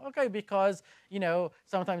from now. Okay, because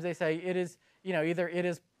sometimes they say it is. Either it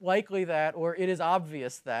is likely that or it is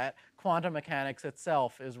obvious that quantum mechanics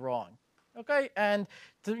itself is wrong. Okay, and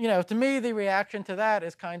to me the reaction to that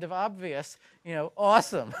is kind of obvious.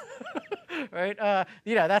 Awesome, right?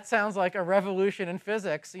 That sounds like a revolution in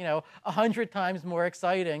physics. 100 times more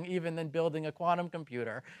exciting even than building a quantum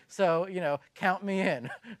computer. So count me in,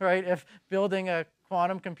 right? If building a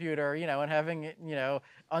quantum computer, and having it,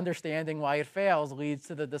 understanding why it fails leads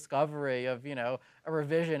to the discovery of, a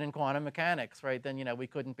revision in quantum mechanics, right? Then, we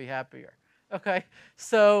couldn't be happier. Okay,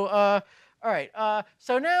 so all right.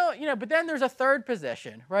 So now, but then there's a third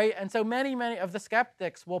position, right? And so many of the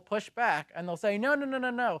skeptics will push back and they'll say,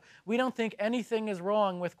 no. We don't think anything is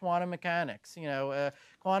wrong with quantum mechanics.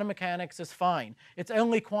 Quantum mechanics is fine. It's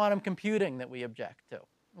only quantum computing that we object to.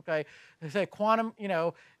 Okay, they say quantum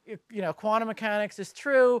mechanics is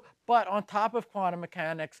true, but on top of quantum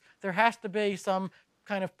mechanics, there has to be some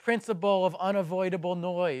kind of principle of unavoidable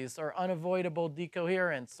noise or unavoidable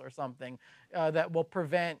decoherence or something that will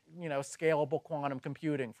prevent, scalable quantum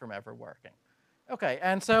computing from ever working. Okay,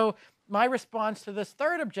 and so my response to this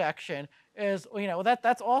third objection is,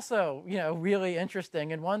 that's also, really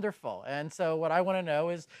interesting and wonderful. And so what I want to know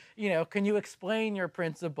is, can you explain your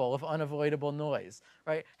principle of unavoidable noise,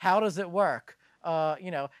 right? How does it work?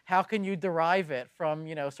 How can you derive it from,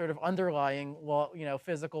 sort of underlying law,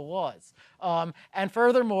 physical laws? And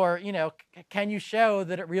furthermore, can you show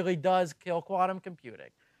that it really does kill quantum computing?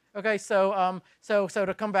 Okay, so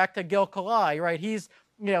to come back to Gil Kalai, right? He's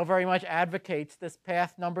very much advocates this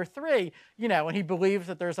path number 3, and he believes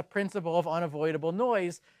that there's a principle of unavoidable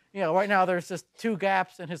noise. Right now there's just 2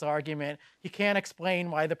 gaps in his argument. He can't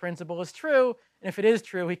explain why the principle is true, and if it is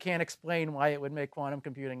true, he can't explain why it would make quantum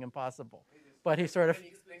computing impossible. But he sort of. Can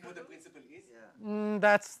you explain what the principle is?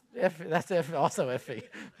 That's also iffy.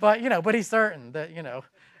 But but he's certain that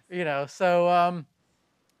So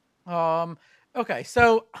okay.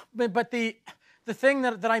 So but the thing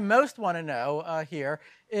that I most want to know here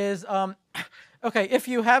is, okay, if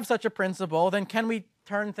you have such a principle, then can we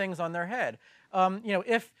turn things on their head?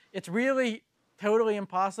 If it's really totally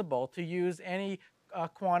impossible to use any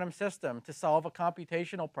quantum system to solve a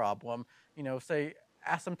computational problem, say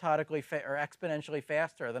asymptotically or exponentially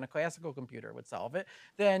faster than a classical computer would solve it,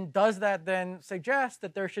 then does that then suggest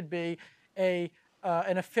that there should be an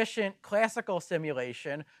efficient classical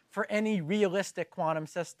simulation for any realistic quantum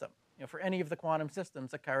system? For any of the quantum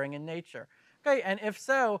systems occurring in nature. Okay, and if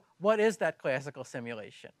so, what is that classical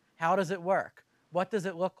simulation? How does it work? What does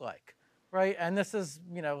it look like? right? And this is,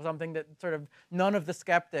 something that sort of none of the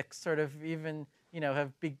skeptics sort of even,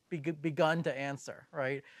 have begun to answer,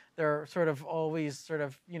 right? They're sort of always sort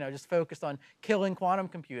of, just focused on killing quantum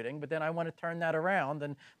computing, but then I want to turn that around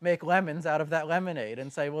and make lemons out of that lemonade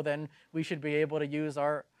and say, well, then we should be able to use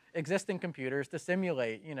our existing computers to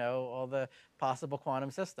simulate, all the possible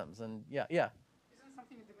quantum systems. And yeah. Isn't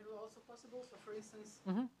something in the middle also possible? So for instance,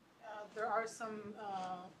 there are some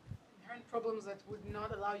inherent problems that would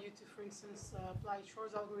not allow you to, for instance, apply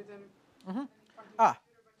Shor's algorithm. But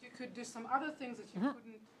you could do some other things that you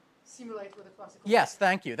couldn't simulate with a classical. Yes,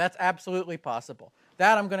 thank you. That's absolutely possible.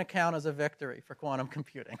 That I'm going to count as a victory for quantum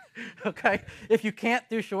computing. Okay? If you can't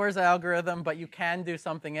do Shor's algorithm, but you can do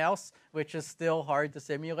something else, which is still hard to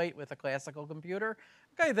simulate with a classical computer,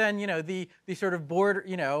 okay, then, the sort of border,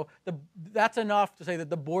 that's enough to say that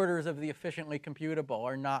the borders of the efficiently computable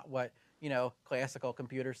are not what, classical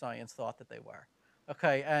computer science thought that they were.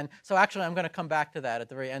 Okay, and so actually I'm going to come back to that at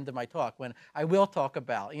the very end of my talk when I will talk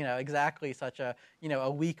about, exactly such a,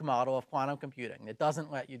 a weak model of quantum computing that doesn't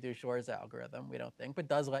let you do Shor's algorithm, we don't think, but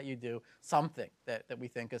does let you do something that we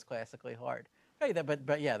think is classically hard. Okay,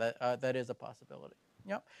 but yeah, that is a possibility.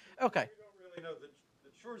 Yep. Okay. We don't really know that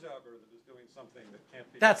Shor's algorithm is doing something that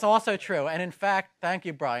can't be That's done. also true. And in fact, thank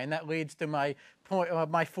you, Brian, that leads to my point,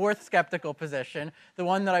 my fourth skeptical position, the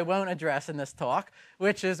one that I won't address in this talk,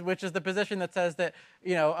 which is the position that says that,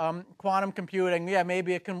 quantum computing, yeah,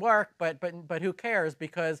 maybe it can work, but who cares?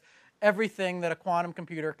 Because everything that a quantum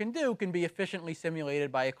computer can do can be efficiently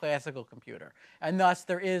simulated by a classical computer. And thus,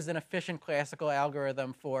 there is an efficient classical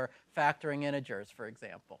algorithm for factoring integers, for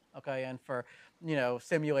example, okay, and for,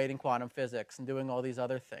 simulating quantum physics and doing all these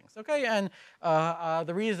other things, okay? And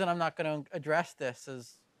the reason I'm not going to address this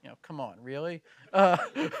is, come on, really? No,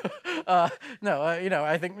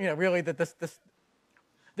 I think, really that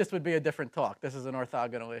this would be a different talk. This is an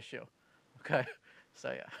orthogonal issue, okay?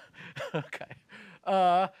 So, yeah, okay.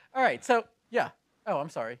 All right, so, yeah. Oh, I'm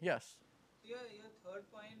sorry, yes. Your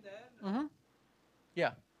third point there.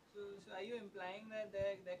 Yeah. So are you implying that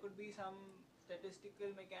there could be some statistical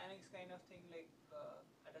mechanics kind of thing, like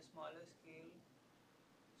at a smaller scale?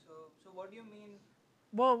 So what do you mean?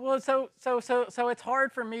 Well, so it's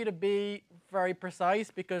hard for me to be very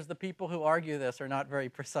precise because the people who argue this are not very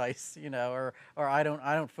precise, or I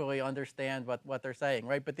don't fully understand what they're saying,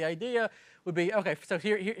 right? But the idea would be, okay, so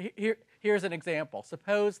here's an example.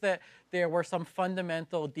 Suppose that there were some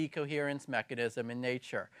fundamental decoherence mechanism in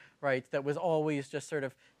nature, right, that was always just sort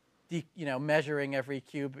of measuring every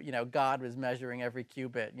qubit, God was measuring every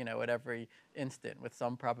qubit, at every instant with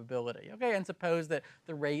some probability. Okay, and suppose that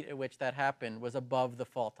the rate at which that happened was above the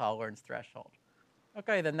fault tolerance threshold.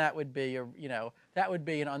 Okay, then that would be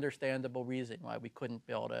an understandable reason why we couldn't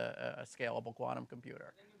build a scalable quantum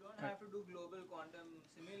computer. Then you don't have to do global quantum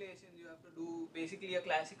simulations. You have to do basically a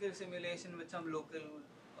classical simulation with some local.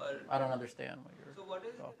 I don't understand what you're So what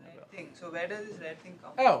is talking the red about. thing? So where does this red thing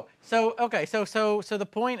come from? Oh, so okay, so the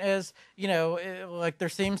point is, like there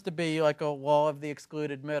seems to be like a law of the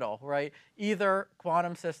excluded middle, right? Either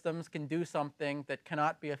quantum systems can do something that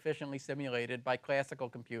cannot be efficiently simulated by classical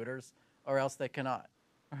computers, or else they cannot,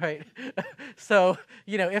 right? So,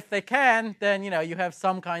 if they can, then you have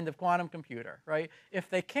some kind of quantum computer, right? If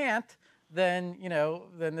they can't, then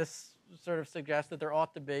then this sort of suggests that there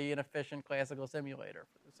ought to be an efficient classical simulator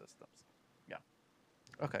for the systems. Yeah.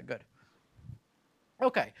 Okay, good.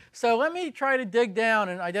 Okay, so let me try to dig down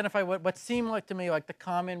and identify what seem like to me like the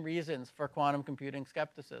common reasons for quantum computing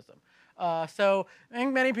skepticism. So I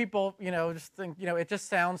think many people, just think, it just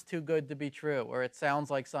sounds too good to be true, or it sounds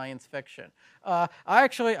like science fiction. I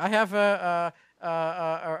have a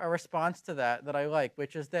response to that I like,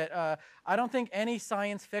 which is that I don't think any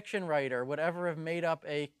science fiction writer would ever have made up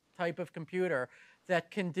a type of computer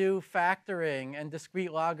that can do factoring and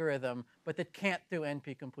discrete logarithm, but that can't do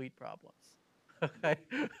NP-complete problems. Okay,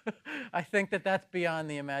 I think that's beyond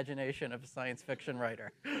the imagination of a science fiction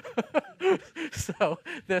writer. So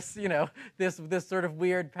this, this sort of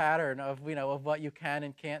weird pattern of, of what you can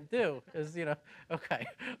and can't do is, okay,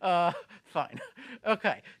 fine.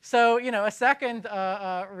 Okay, so, a second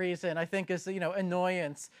reason I think is,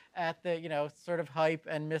 annoyance at the, sort of hype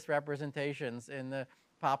and misrepresentations in the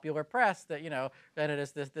popular press that that it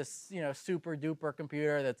is this super duper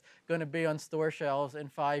computer that's going to be on store shelves in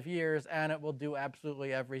 5 years and it will do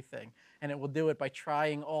absolutely everything, and it will do it by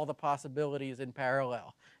trying all the possibilities in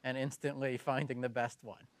parallel and instantly finding the best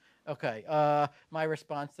one. Okay, my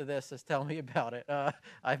response to this is tell me about it.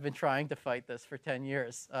 I've been trying to fight this for 10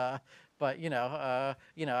 years, but I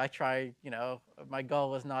try. My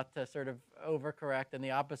goal is not to sort of overcorrect in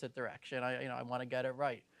the opposite direction. I want to get it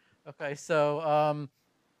right. Okay, so.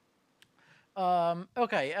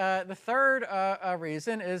 Okay, the third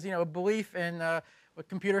reason is, a belief in what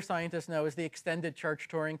computer scientists know as the extended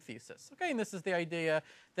Church-Turing Thesis. Okay, and this is the idea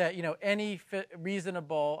that, any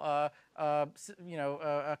reasonable,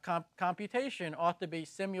 computation ought to be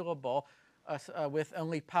simulable with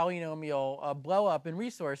only polynomial blow-up in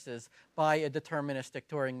resources by a deterministic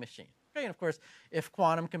Turing machine. Okay, and of course, if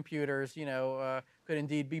quantum computers, could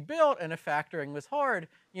indeed be built, and if factoring was hard,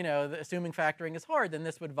 assuming factoring is hard, then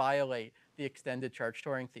this would violate the extended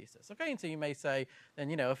Church-Turing thesis. Okay, and so you may say, then,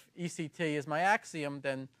 if ECT is my axiom,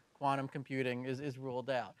 then quantum computing is ruled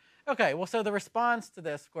out. Okay, well, so the response to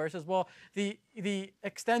this, of course, is, well, the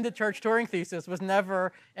extended Church-Turing thesis was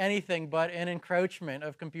never anything but an encroachment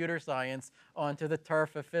of computer science onto the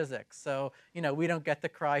turf of physics. So, we don't get to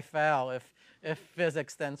cry foul if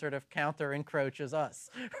physics then sort of counter-encroaches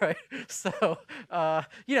us, right? So,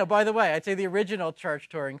 by the way, I'd say the original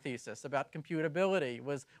Church-Turing thesis about computability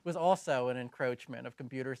was also an encroachment of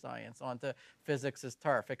computer science onto physics'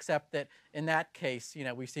 turf, except that in that case,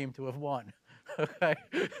 we seem to have won. Okay,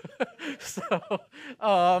 so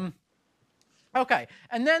okay,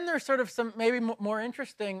 and then there's sort of some maybe more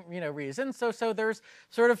interesting reasons. So there's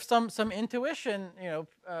sort of some intuition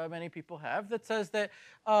many people have that says that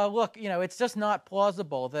look, it's just not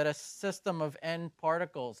plausible that a system of n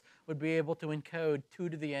particles would be able to encode 2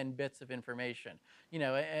 to the n bits of information.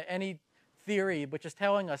 Any theory which is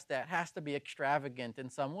telling us that has to be extravagant in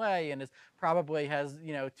some way and probably has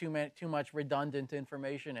too much redundant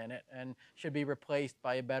information in it and should be replaced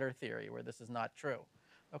by a better theory where this is not true.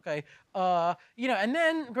 Okay, and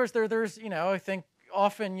then of course there's I think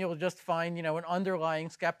often you'll just find an underlying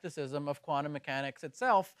skepticism of quantum mechanics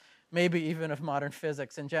itself, maybe even of modern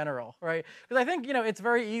physics in general, right? Because I think it's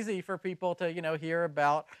very easy for people to hear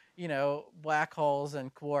about black holes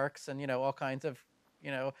and quarks and all kinds of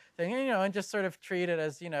thing, and just sort of treat it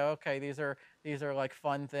as, okay, these are like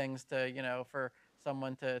fun things to, for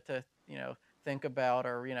someone to think about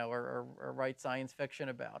or, or write science fiction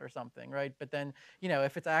about or something, right? But then,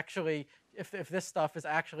 if it's actually, if this stuff is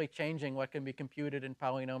actually changing what can be computed in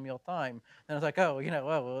polynomial time, then it's like, oh,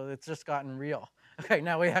 well, it's just gotten real. Okay,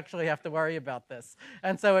 now we actually have to worry about this.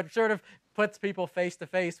 And so it sort of puts people face to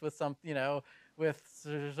face with some, with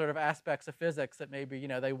sort of aspects of physics that maybe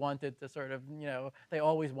they wanted to sort of they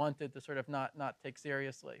always wanted to sort of not take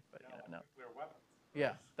seriously, but no.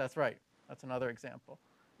 Yeah, that's right. That's another example.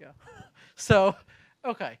 Yeah. So,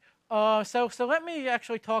 okay. So let me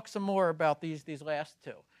actually talk some more about these last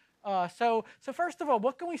two. So first of all,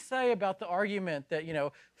 what can we say about the argument that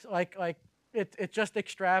like it's just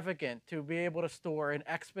extravagant to be able to store an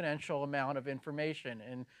exponential amount of information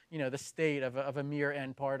in the state of a mere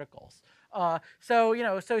n particles? So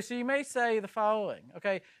you may say the following.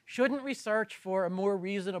 Okay, shouldn't we search for a more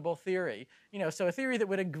reasonable theory? So a theory that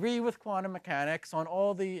would agree with quantum mechanics on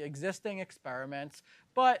all the existing experiments,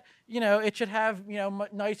 but it should have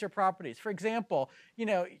nicer properties. For example,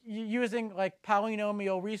 using like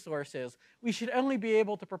polynomial resources, we should only be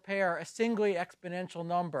able to prepare a singly exponential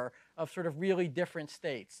number of sort of really different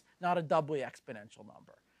states, not a doubly exponential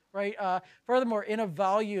number. Right? Furthermore, in a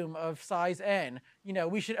volume of size n,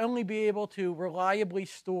 we should only be able to reliably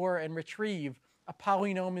store and retrieve a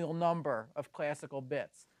polynomial number of classical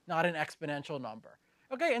bits, not an exponential number.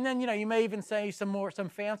 Okay, and then you may even say some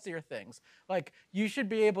fancier things, like you should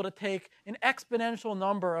be able to take an exponential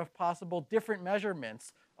number of possible different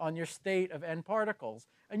measurements on your state of n particles,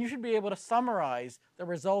 and you should be able to summarize the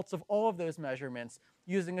results of all of those measurements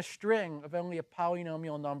using a string of only a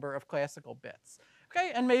polynomial number of classical bits.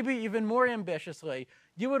 Okay, and maybe even more ambitiously,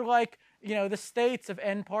 you would like the states of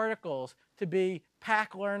n particles to be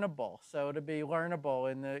pack learnable, so to be learnable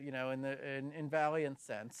in the in invariant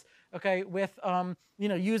sense. Okay, with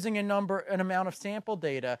using an amount of sample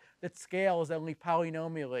data that scales only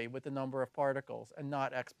polynomially with the number of particles and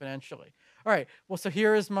not exponentially. All right, well, so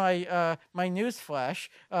here is my my news flash.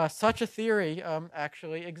 Such a theory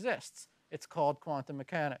actually exists. It's called quantum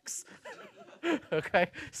mechanics.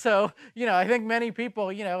 Okay, so I think many people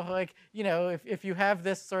if you have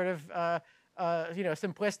this sort of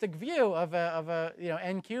simplistic view of a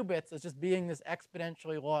n qubits as just being this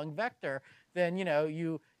exponentially long vector, then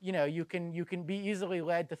you can be easily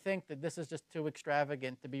led to think that this is just too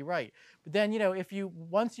extravagant to be right. But then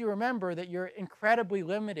once you remember that you're incredibly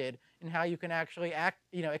limited in how you can actually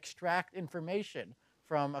extract information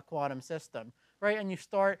from a quantum system, right? And you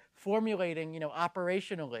start formulating,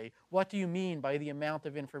 operationally, what do you mean by the amount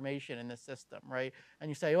of information in the system, right? And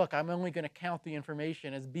you say, look, I'm only going to count the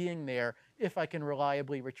information as being there if I can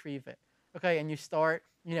reliably retrieve it. Okay, and you start,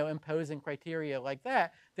 imposing criteria like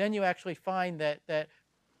that, then you actually find that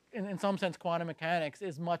in some sense, quantum mechanics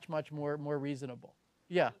is much, much more reasonable.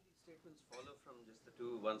 Yeah. These statements follow from just the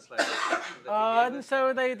two one-slide expressions that you gave us?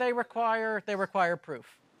 So they require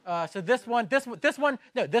proof. So this one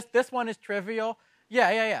is trivial.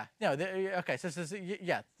 Yeah. No, okay. So this is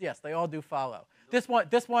yes, they all do follow. That's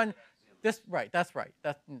right. That's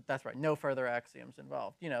right. No further axioms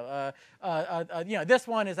involved. This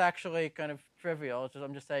one is actually kind of trivial.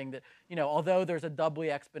 I'm just saying that although there's a doubly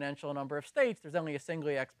exponential number of states, there's only a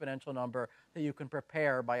singly exponential number that you can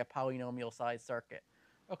prepare by a polynomial size circuit.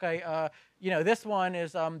 Okay. This one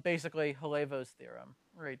is basically Halevo's theorem,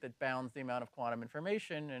 right? That bounds the amount of quantum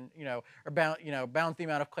information and or bounds the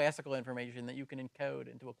amount of classical information that you can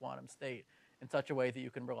encode into a quantum state in such a way that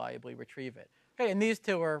you can reliably retrieve it. Okay, and these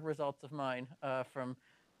two are results of mine from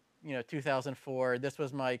 2004. This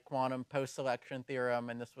was my quantum post-selection theorem,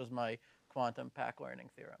 and this was my quantum pack learning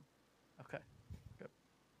theorem. Okay, good.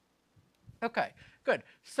 Okay, good.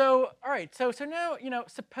 So all right, so now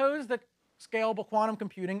suppose that scalable quantum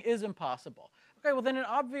computing is impossible. Okay, well then an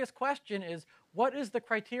obvious question is, what is the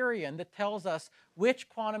criterion that tells us which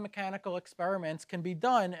quantum mechanical experiments can be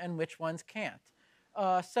done and which ones can't?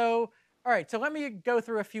 All right, so let me go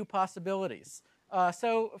through a few possibilities.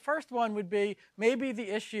 So first one would be maybe the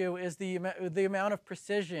issue is the amount of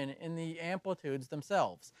precision in the amplitudes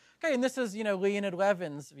themselves. Okay, and this is Leonid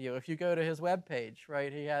Levin's view. If you go to his webpage,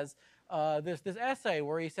 right, he has this essay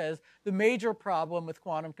where he says the major problem with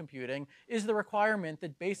quantum computing is the requirement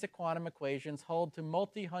that basic quantum equations hold to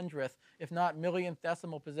multi-hundredth, if not millionth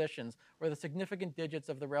decimal positions where the significant digits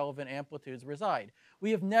of the relevant amplitudes reside.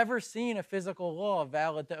 We have never seen a physical law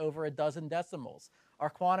valid to over a dozen decimals. Are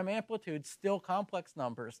quantum amplitudes still complex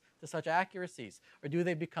numbers to such accuracies, or do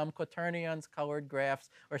they become quaternions, colored graphs,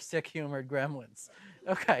 or sick-humored gremlins?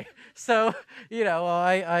 Okay, so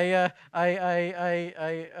I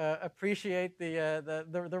appreciate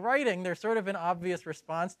the writing. There's sort of an obvious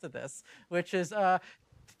response to this, which is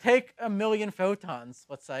take 1 million photons,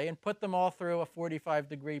 let's say, and put them all through a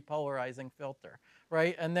 45-degree polarizing filter,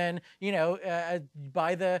 right? And then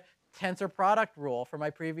by the tensor product rule from my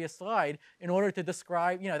previous slide, in order to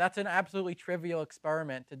describe, that's an absolutely trivial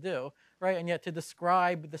experiment to do, right? And yet to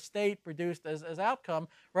describe the state produced as outcome,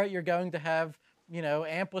 right, you're going to have,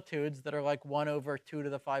 amplitudes that are like 1 over 2 to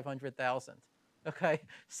the 500,000. Okay,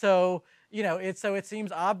 so it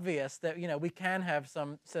seems obvious that we can have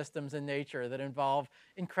some systems in nature that involve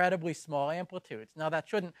incredibly small amplitudes. Now that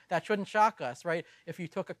shouldn't shock us, right? If you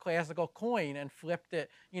took a classical coin and flipped it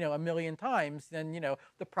 1 million times, then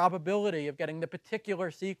the probability of getting the particular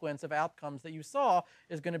sequence of outcomes that you saw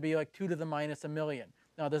is going to be like 2 to the minus 1 million.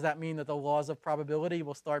 Now does that mean that the laws of probability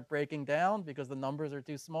will start breaking down because the numbers are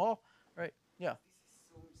too small, right? Yeah.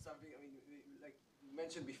 This is something. I mean, like you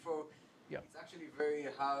mentioned before. Yeah. It's actually very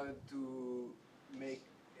hard to make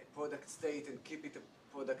a product state and keep it a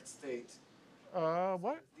product state.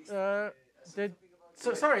 What?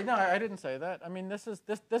 Sorry, no, I didn't say that. I mean, this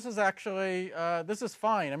is actually this is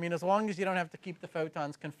fine. I mean, as long as you don't have to keep the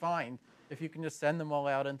photons confined, if you can just send them all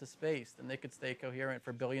out into space, then they could stay coherent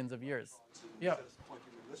for billions of years. Yeah.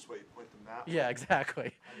 This way, you point them that way. Yeah,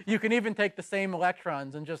 exactly. You can even take the same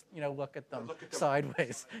electrons and just look at them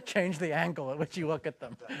sideways, change the angle at which you look at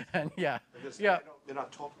them, and they're not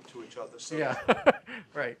talking to each other. So yeah,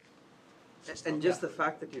 right. And just the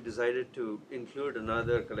fact that you decided to include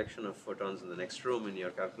another collection of photons in the next room in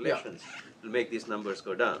your calculations will make these numbers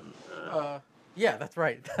go down. Yeah, that's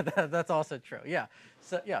right. That's also true. Yeah.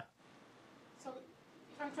 So yeah. So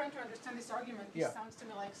if I'm trying to understand this argument, this Yeah. sounds to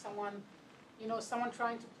me like someone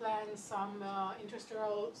trying to plan some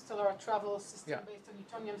interstellar travel system based on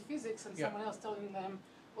Newtonian physics, and someone else telling them,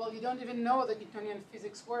 well, you don't even know that Newtonian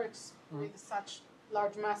physics works with such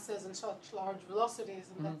large masses and such large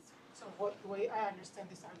velocities, and that's sort of the way I understand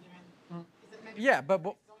this argument. Is that maybe but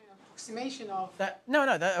only an approximation of that? No,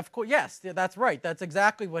 that, of course, yes, that's right. That's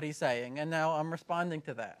exactly what he's saying, and now I'm responding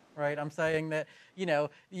to that. Right? I'm saying that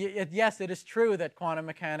yes, it is true that quantum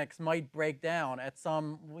mechanics might break down at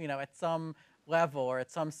some level or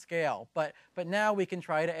at some scale, but now we can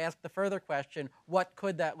try to ask the further question: what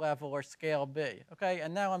could that level or scale be? Okay,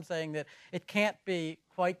 and now I'm saying that it can't be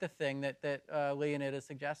quite the thing that Leonid is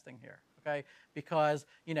suggesting here. Okay, because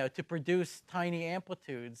to produce tiny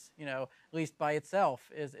amplitudes, at least by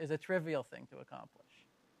itself, is a trivial thing to accomplish,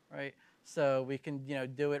 right? So we can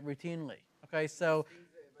do it routinely. Okay, so.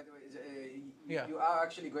 By the way, you are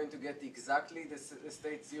actually going to get exactly the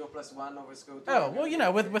state 0 plus 1 over square root 2. Oh,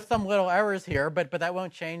 well, with some little errors here, but that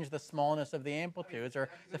won't change the smallness of the amplitudes or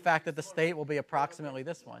the fact that the state will be approximately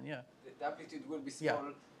this one, yeah. The amplitude will be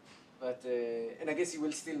small, but, and I guess you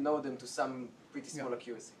will still know them to some pretty small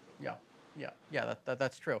accuracy. Yeah. Yeah,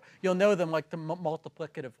 that's true. You'll know them like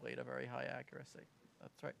multiplicatively to very high accuracy.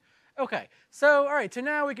 That's right. Okay, so all right, so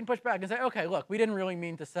now we can push back and say, okay, look, we didn't really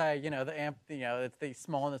mean to say, it's the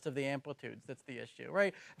smallness of the amplitudes that's the issue,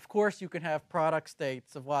 right? Of course, you can have product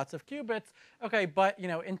states of lots of qubits, okay, but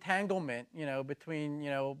entanglement, between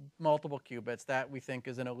multiple qubits, that we think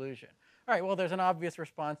is an illusion. All right, well, there's an obvious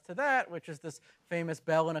response to that, which is this famous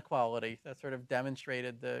Bell inequality that sort of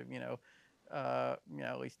demonstrated the,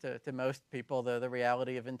 at least to most people, the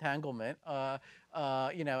reality of entanglement,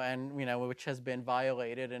 which has been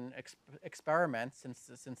violated in experiments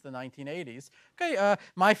since the 1980s. Okay,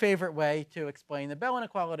 my favorite way to explain the Bell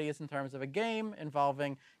inequality is in terms of a game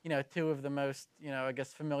involving, two of the most, I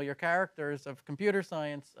guess, familiar characters of computer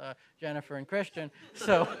science, Jennifer and Christian.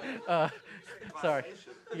 So, sorry,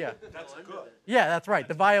 yeah, That's good. yeah, that's right.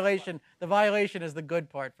 The violation is the good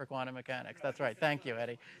part for quantum mechanics. That's right. Thank you,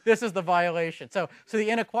 Eddie. This is the violation. So the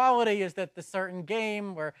inequality is that the certain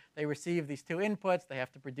game where they receive these two inputs, they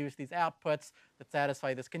have to produce these outputs that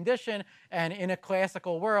satisfy this condition. And in a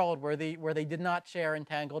classical world where they did not share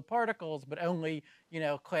entangled particles, but only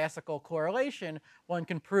classical correlation, one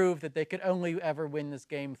can prove that they could only ever win this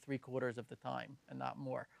game 3/4 of the time and not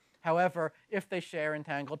more. However, if they share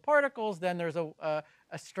entangled particles, then there's a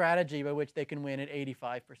strategy by which they can win at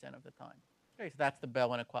 85% of the time. Okay, so that's the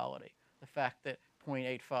Bell inequality, the fact that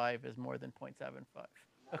 0.85 is more than 0.75.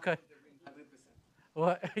 Okay. 100%.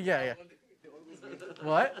 What? Yeah. They always win.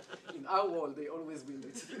 What? In our world, they always win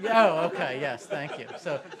it. Oh, okay. Yes, thank you.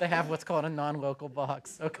 So they have what's called a non-local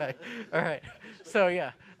box. Okay. All right. So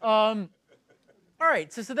yeah. All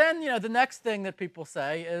right, so then, the next thing that people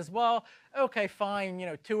say is, well, okay,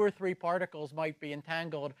 fine, 2 or 3 particles might be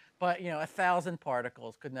entangled, but, 1,000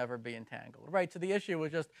 particles could never be entangled, right? So the issue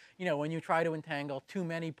was just, when you try to entangle too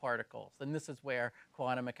many particles, then this is where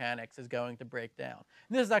quantum mechanics is going to break down.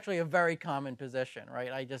 And this is actually a very common position,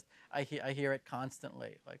 right? I hear it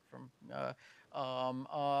constantly, like from,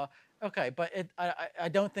 okay, but I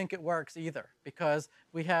don't think it works either, because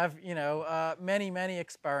we have many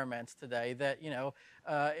experiments today that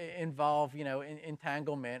involve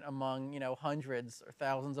entanglement among hundreds or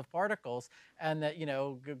thousands of particles, and that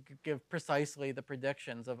give precisely the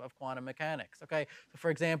predictions of quantum mechanics. Okay, so for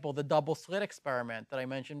example, the double slit experiment that I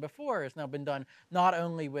mentioned before has now been done not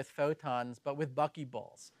only with photons but with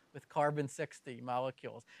buckyballs, with carbon-60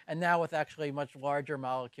 molecules, and now with actually much larger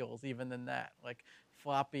molecules even than that, like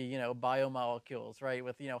floppy, biomolecules, right,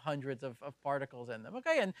 with hundreds of particles in them.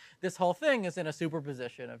 Okay, and this whole thing is in a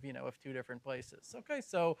superposition of of 2 different places. Okay,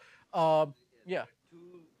 so yeah.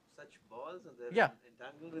 2 such balls and they're Yeah.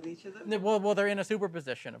 entangled with each other? Well, they're in a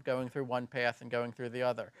superposition of going through one path and going through the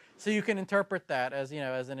other. So you can interpret that as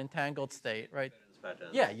as an entangled state, right?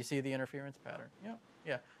 Patterns. Yeah, you see the interference pattern.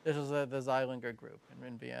 Yeah. This is the Zeilinger group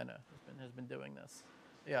in Vienna has been doing this.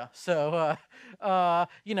 Yeah. So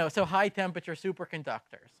so high temperature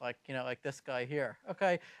superconductors, like this guy here.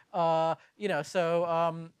 Okay.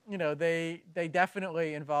 They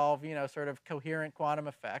definitely involve sort of coherent quantum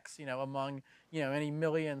effects among any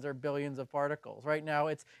millions or billions of particles. Right now,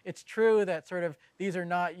 it's true that sort of these are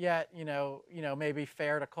not yet maybe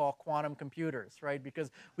fair to call quantum computers, right?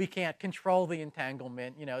 Because we can't control the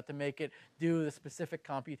entanglement to make it do the specific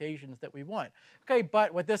computations that we want. Okay,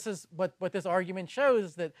 but what this argument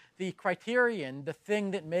shows is that the criterion, the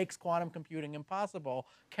thing that makes quantum computing impossible,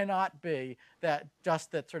 cannot be that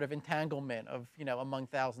sort of entanglement of among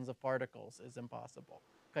thousands of particles is impossible.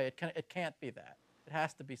 Okay, it can't be that. It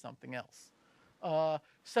has to be something else.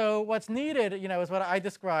 So what's needed, is what I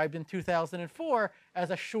described in 2004 as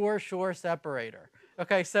a Shor separator.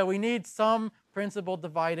 Okay, so we need some principal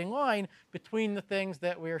dividing line between the things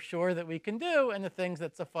that we're sure that we can do and the things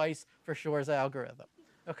that suffice for Shor's algorithm.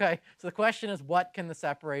 Okay, so the question is, what can the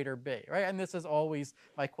separator be, right? And this is always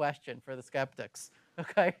my question for the skeptics.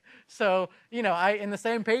 Okay, so in the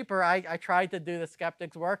same paper, I tried to do the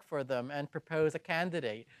skeptics' work for them and propose a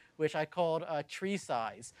candidate, which I called tree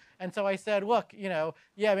size. And so I said, look,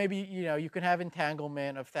 maybe you can have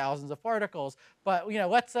entanglement of thousands of particles, but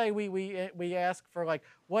let's say we ask for like,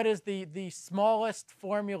 what is the smallest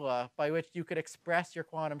formula by which you could express your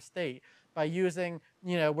quantum state by using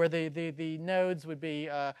where the nodes would be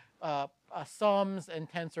sums and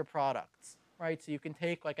tensor products, right? So you can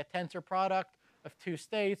take like a tensor product of 2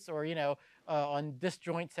 states, or on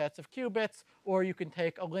disjoint sets of qubits, or you can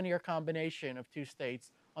take a linear combination of 2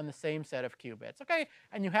 states on the same set of qubits. Okay,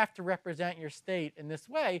 and you have to represent your state in this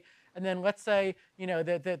way. And then let's say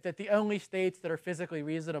that the only states that are physically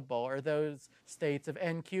reasonable are those states of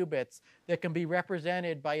n qubits that can be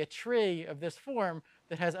represented by a tree of this form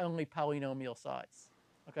that has only polynomial size.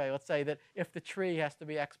 Okay, let's say that if the tree has to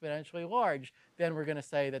be exponentially large, then we're going to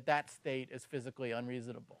say that that state is physically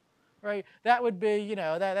unreasonable, right? That would be,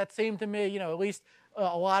 that seemed to me, at least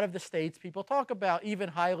a lot of the states people talk about, even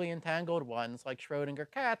highly entangled ones like Schrodinger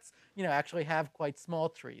cats, actually have quite small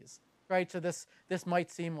trees, right? So this might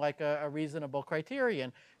seem like a reasonable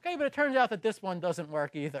criterion. Okay, but it turns out that this one doesn't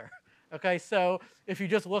work either. Okay, so if you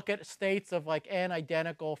just look at states of like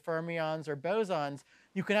n-identical fermions or bosons,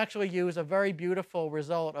 you can actually use a very beautiful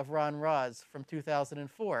result of Ron Raz from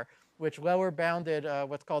 2004, which lower bounded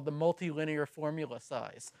what's called the multilinear formula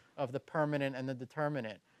size of the permanent and the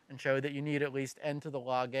determinant, and showed that you need at least n to the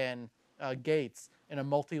log n gates in a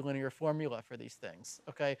multilinear formula for these things,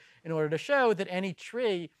 okay, in order to show that any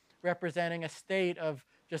tree representing a state of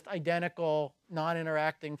just identical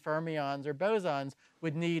non-interacting fermions or bosons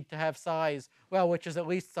would need to have size, well, which is at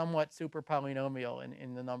least somewhat super polynomial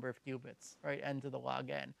in the number of qubits, right, n to the log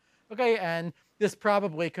n. Okay, and this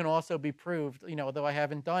probably can also be proved, although I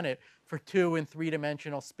haven't done it, for 2- and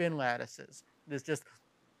 3-dimensional spin lattices. There's just,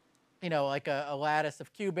 like a lattice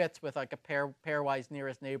of qubits with like a pairwise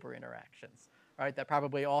nearest neighbor interactions, right? That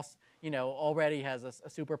probably also, already has a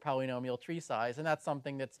super polynomial tree size, and that's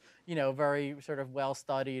something that's, very sort of well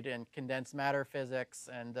studied in condensed matter physics,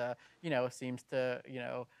 and seems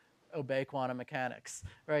to, obey quantum mechanics,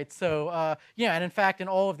 right? So yeah, and in fact, in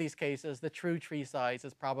all of these cases, the true tree size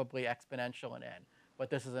is probably exponential in n, but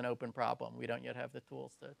this is an open problem. We don't yet have the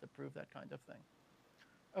tools to prove that kind of thing.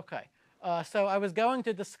 Okay. So I was going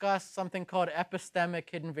to discuss something called epistemic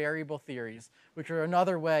hidden variable theories, which are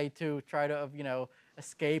another way to try to,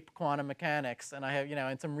 escape quantum mechanics. And I have,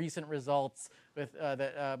 and some recent results with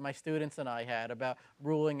that my students and I had about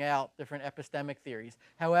ruling out different epistemic theories.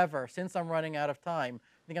 However, since I'm running out of time,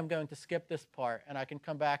 I think I'm going to skip this part, and I can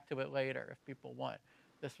come back to it later if people want.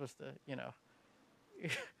 This was the,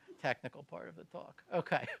 technical part of the talk.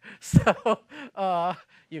 Okay, so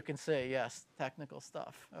you can see, yes, technical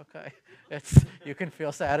stuff. Okay, you can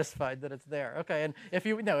feel satisfied that it's there. Okay, and if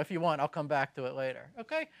you want, I'll come back to it later.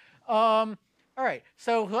 Okay, all right.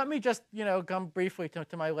 So let me just come briefly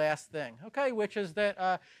to my last thing. Okay, which is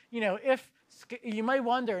that if you might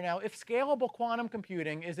wonder now, if scalable quantum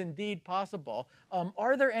computing is indeed possible,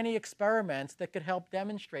 are there any experiments that could help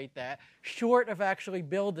demonstrate that, short of actually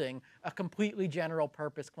building a completely general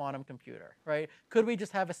purpose quantum computer, right? Could we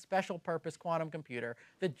just have a special purpose quantum computer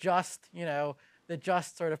that just,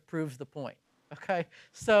 sort of proves the point? Okay,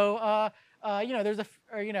 so there's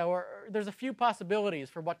a few possibilities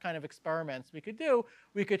for what kind of experiments we could do.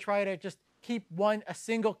 We could try to just keep a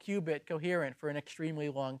single qubit coherent for an extremely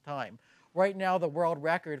long time. Right now, the world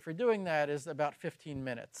record for doing that is about 15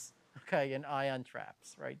 minutes, okay, in ion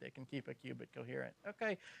traps, right? They can keep a qubit coherent,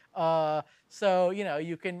 okay? So,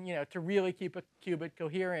 you can, to really keep a qubit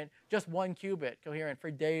coherent, just one qubit coherent for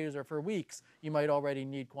days or for weeks, you might already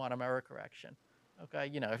need quantum error correction, okay?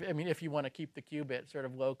 If you want to keep the qubit sort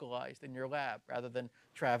of localized in your lab rather than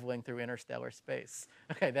traveling through interstellar space,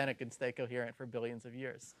 okay, then it can stay coherent for billions of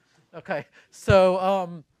years, okay?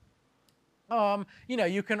 So,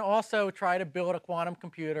 you can also try to build a quantum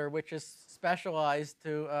computer which is specialized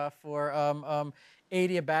for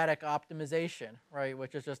adiabatic optimization, right?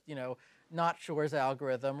 Which is just, not Shor's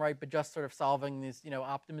algorithm, right? But just sort of solving these,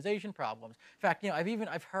 optimization problems. In fact,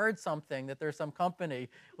 I've heard something that there's some company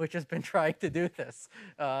which has been trying to do this.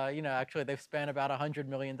 Actually they've spent about $100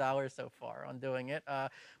 million so far on doing it.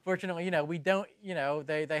 Fortunately, we don't,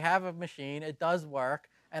 they have a machine, it does work,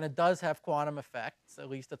 and it does have quantum effects, at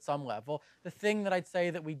least at some level. The thing that I'd say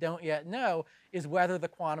that we don't yet know is whether the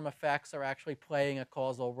quantum effects are actually playing a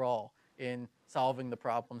causal role in solving the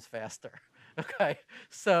problems faster. Okay,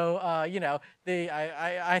 so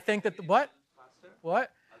I think that what?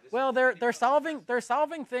 Well, they're solving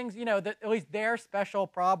things, that at least their special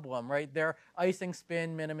problem, right? Their Ising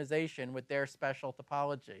spin minimization with their special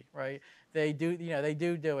topology, right? They do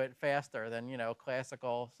it faster than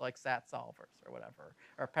classical like SAT solvers or whatever,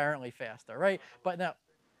 or apparently faster, right? But no,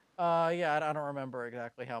 yeah, I don't remember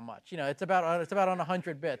exactly how much. It's about on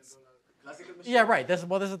 100 bits. Yeah, right. This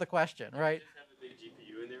is the question, right?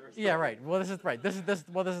 Yeah, right. Well, this is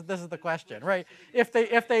the question, right?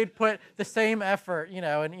 If they'd put the same effort,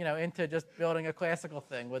 into just building a classical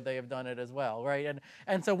thing, would they have done it as well, right?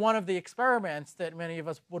 And so one of the experiments that many of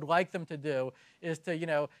us would like them to do is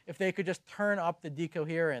to, if they could just turn up the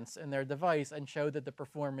decoherence in their device and show that the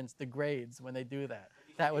performance degrades when they do that,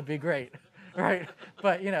 that would be great, right?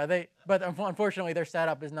 But but unfortunately their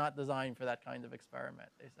setup is not designed for that kind of experiment,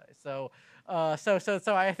 they say. So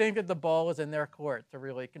I think that the ball is in their court to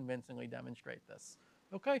really convincingly demonstrate this.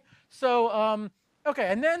 Okay, so Okay,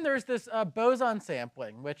 and then there's this boson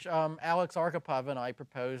sampling, which Alex Arkhipov and I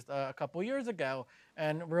proposed a couple years ago,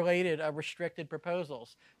 and related restricted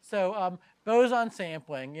proposals. So boson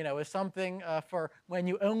sampling, is something for when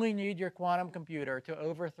you only need your quantum computer to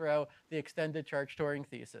overthrow the extended Church-Turing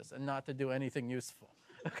thesis and not to do anything useful.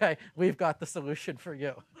 Okay, we've got the solution for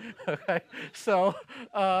you. Okay, so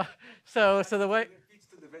the way.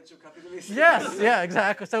 Yes, yeah,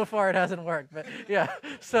 exactly. So far it hasn't worked, but yeah.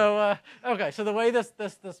 So okay, so the way this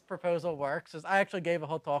proposal works is I actually gave a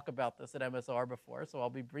whole talk about this at MSR before, so I'll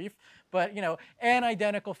be brief. But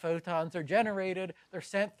anidentical photons are generated. They're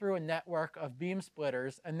sent through a network of beam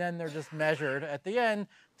splitters, and then they're just measured at the end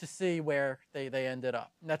to see where they ended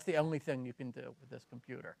up. And that's the only thing you can do with this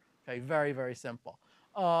computer. Okay, very, very simple.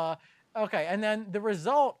 Okay, and then the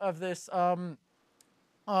result of this.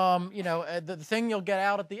 The thing you'll get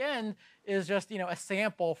out at the end is just, a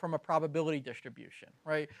sample from a probability distribution,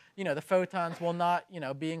 right? The photons will not,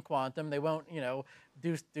 being quantum, they won't,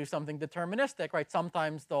 do something deterministic, right?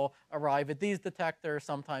 Sometimes they'll arrive at these detectors,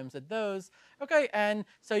 sometimes at those. Okay, and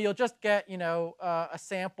so you'll just get, a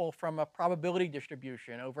sample from a probability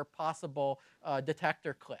distribution over possible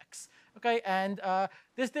detector clicks. Okay, and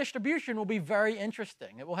this distribution will be very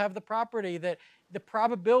interesting. It will have the property that the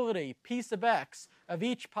probability, piece of x, of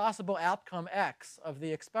each possible outcome x of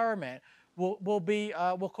the experiment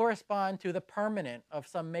will correspond to the permanent of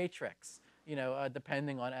some matrix,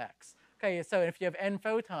 depending on x. Okay, so if you have n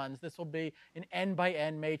photons, this will be an n by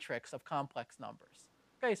n matrix of complex numbers.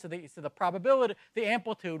 Okay, so the probability, the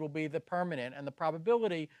amplitude will be the permanent, and the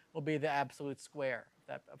probability will be the absolute square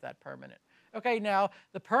of that permanent. Okay, now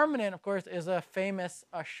the permanent, of course, is a famous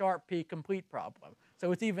sharp p complete problem.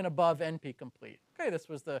 So it's even above NP complete. Okay, this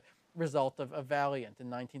was the result of Valiant in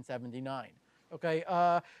 1979. Okay,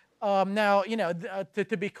 now,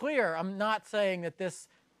 to be clear, I'm not saying that this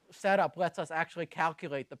setup lets us actually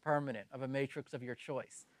calculate the permanent of a matrix of your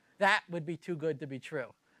choice. That would be too good to be true.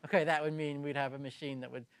 Okay, that would mean we'd have a machine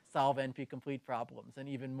that would solve NP complete problems and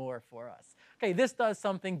even more for us. Okay, this does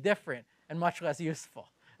something different and much less useful.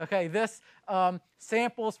 Okay, this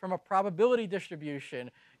samples from a probability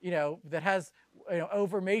distribution, that has,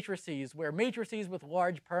 over matrices, where matrices with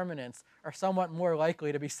large permanents are somewhat more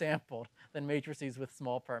likely to be sampled than matrices with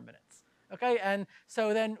small permanents. Okay, and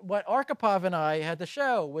so then what Arkhipov and I had to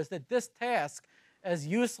show was that this task, as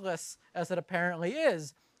useless as it apparently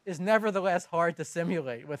is nevertheless hard to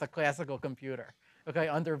simulate with a classical computer. Okay,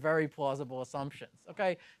 under very plausible assumptions.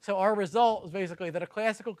 Okay, so our result is basically that a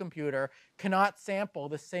classical computer cannot sample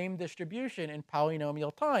the same distribution in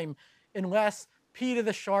polynomial time unless p to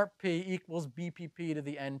the sharp p equals bpp to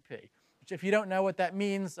the np, which if you don't know what that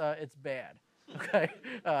means, it's bad. Okay,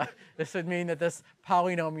 this would mean that this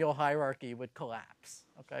polynomial hierarchy would collapse.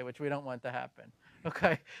 Okay, which we don't want to happen.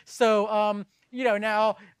 Okay, so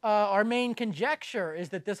now our main conjecture is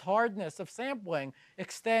that this hardness of sampling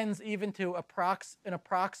extends even to an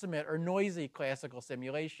approximate or noisy classical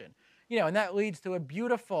simulation. And that leads to a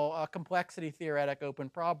beautiful complexity theoretic open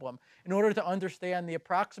problem. In order to understand the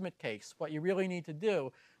approximate case, what you really need to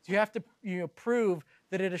do is you have to prove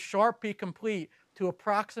that it is sharp p complete to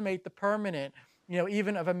approximate the permanent,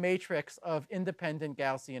 even of a matrix of independent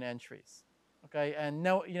Gaussian entries. Okay, and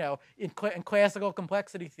in classical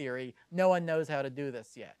complexity theory, no one knows how to do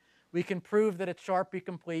this yet. We can prove that it's sharp p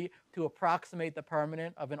complete to approximate the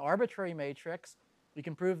permanent of an arbitrary matrix. We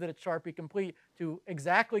can prove that it's sharp p complete to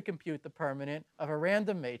exactly compute the permanent of a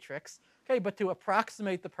random matrix. Okay, but to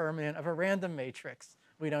approximate the permanent of a random matrix,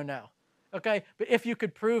 we don't know. Okay, but if you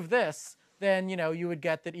could prove this, then you would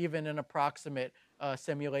get that even an approximate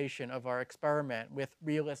simulation of our experiment with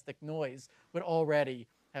realistic noise would already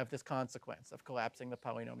have this consequence of collapsing the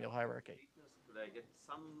polynomial hierarchy. Could I get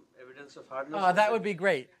some evidence of hardness? That would be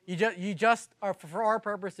great. You just for our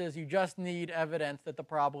purposes, you just need evidence that the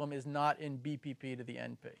problem is not in BPP to the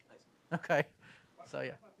NP. Okay, so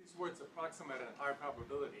yeah. These words approximate and high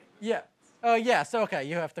probability. Yeah. Oh yeah. So okay,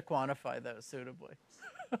 you have to quantify those suitably.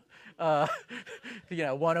 1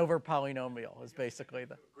 over polynomial is basically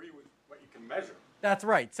the. Agree with what you can measure. That's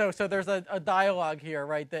right. So there's a dialogue here,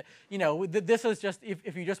 right? That this is just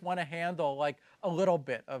if you just want to handle like a little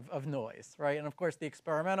bit of noise, right? And of course the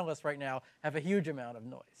experimentalists right now have a huge amount of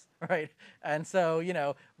noise, right? And so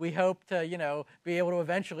we hope to be able to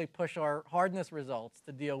eventually push our hardness results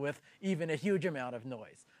to deal with even a huge amount of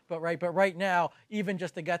noise. But right now, even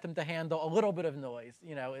just to get them to handle a little bit of noise,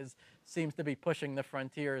 seems to be pushing the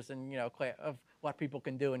frontiers and of what people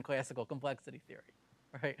can do in classical complexity theory.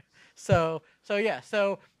 right? So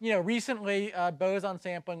you know, recently boson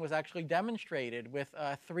sampling was actually demonstrated with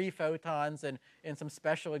 3 photons and in some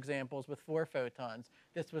special examples with 4 photons.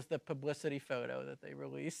 This was the publicity photo that they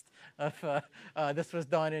released. This was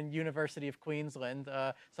done in University of Queensland.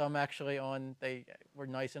 So I'm actually on. They were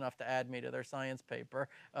nice enough to add me to their science paper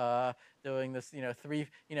doing this. You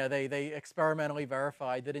know, they experimentally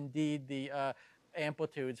verified that indeed the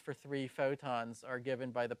amplitudes for 3 photons are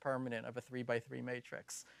given by the permanent of a 3×3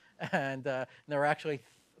 matrix. And there were actually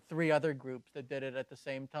 3 other groups that did it at the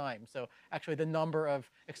same time. So actually the number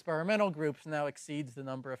of experimental groups now exceeds the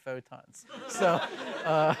number of photons. So,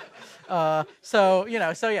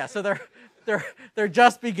 they're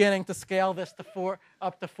just beginning to scale this to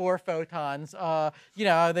up to 4 photons. You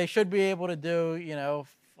know, they should be able to do, you know,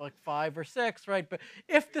 like 5 or 6, right? But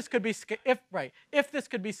if this could be if this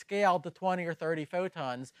could be scaled to 20 or 30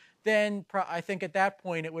 photons, then I think at that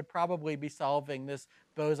point it would probably be solving this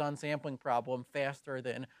boson sampling problem faster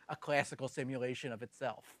than a classical simulation of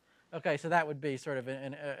itself. Okay, so that would be sort of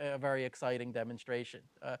a very exciting demonstration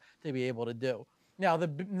to be able to do. Now,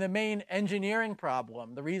 the main engineering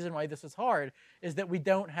problem, the reason why this is hard, is that we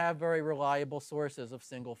don't have very reliable sources of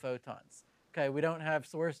single photons. Okay, we don't have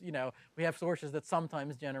we have sources that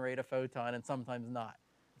sometimes generate a photon and sometimes not.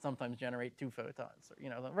 Sometimes generate 2 photons, you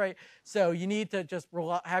know, right? So you need to just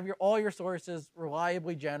have all your sources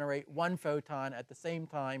reliably generate 1 photon at the same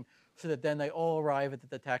time so that then they all arrive at the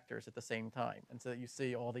detectors at the same time and so that you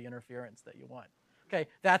see all the interference that you want. Okay,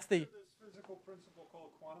 that's the... This physical principle called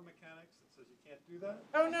quantum mechanics that says you can't do that?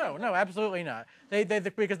 Oh, no, absolutely not.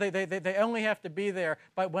 Because they only have to be there,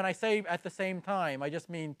 but when I say at the same time, I just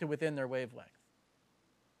mean to within their wavelength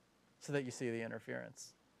so that you see the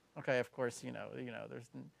interference. Okay, of course, you know, there's...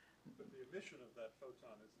 But the emission of that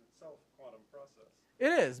photon is in itself a quantum process.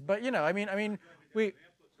 It is, but, you know, I mean, we...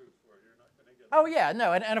 Oh, yeah,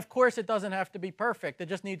 no, and of course it doesn't have to be perfect. It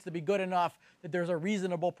just needs to be good enough that there's a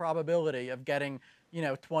reasonable probability of getting, you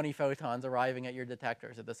know, 20 photons arriving at your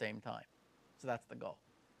detectors at the same time. So that's the goal,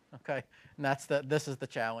 okay? And this is the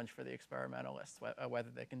challenge for the experimentalists, whether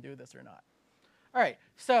they can do this or not. All right,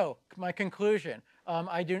 so my conclusion.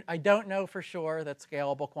 I don't know for sure that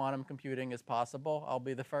scalable quantum computing is possible. I'll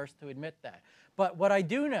be the first to admit that. But what I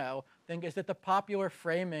do know, I think, is that the popular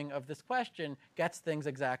framing of this question gets things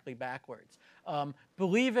exactly backwards.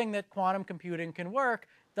 Believing that quantum computing can work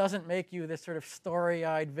doesn't make you this sort of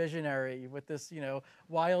starry-eyed visionary with this, you know,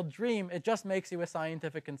 wild dream. It just makes you a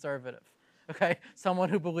scientific conservative, okay? Someone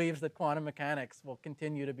who believes that quantum mechanics will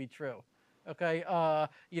continue to be true. Okay,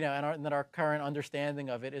 you know, and that our current understanding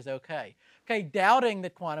of it is okay. Okay, doubting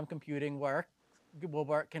that quantum computing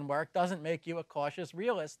can work doesn't make you a cautious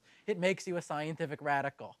realist. It makes you a scientific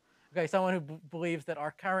radical. Okay, someone who believes that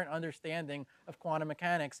our current understanding of quantum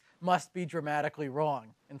mechanics must be dramatically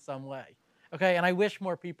wrong in some way. Okay, and I wish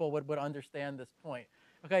more people would understand this point.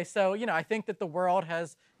 Okay, so, you know, I think that the world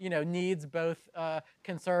has, you know, needs both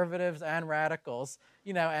conservatives and radicals,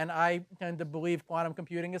 you know, and I tend to believe quantum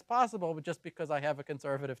computing is possible, but just because I have a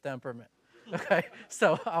conservative temperament. Okay,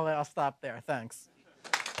 so I'll stop there. Thanks.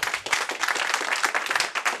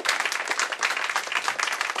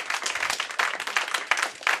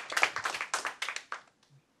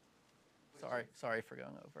 Sorry for going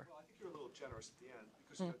over. Well, I think you're a little generous at the end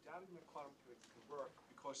because you know, doubting that quantum mechanics can work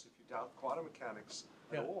because if you doubt quantum mechanics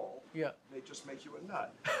at all, they just make you a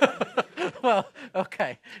nut. Well,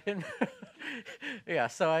 okay. Yeah,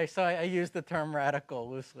 so I use the term radical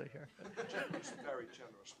loosely here. It's a very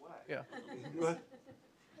generous way. Yeah.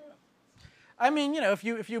 I mean, you know, if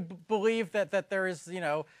you believe that there is, you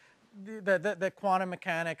know, that quantum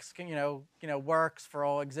mechanics can, you know, works for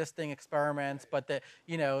all existing experiments, but that,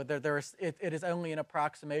 you know, it is only an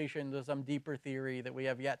approximation to some deeper theory that we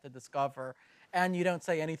have yet to discover, and you don't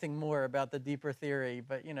say anything more about the deeper theory,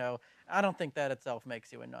 but, you know, I don't think that itself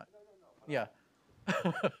makes you a nut. Yeah.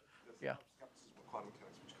 Yeah.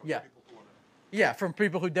 Yeah. Yeah, from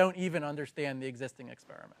people who don't even understand the existing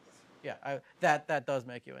experiments. Yeah, that does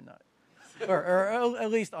make you a nut, or at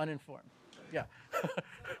least uninformed. Yeah.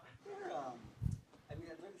 I mean,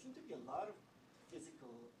 there seem to be a lot of physical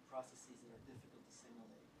processes that are difficult to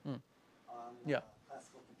simulate on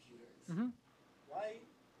classical computers. Why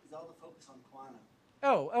is all the focus on quantum?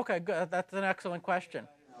 Oh, okay, good. That's an excellent question.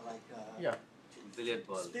 You know, like billiard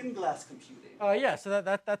ball. Spin glass computing. Yeah, so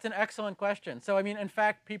that's an excellent question. So I mean, in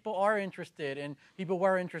fact, people were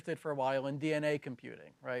interested for a while in DNA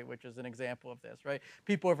computing, right, which is an example of this, right?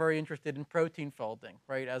 People are very interested in protein folding,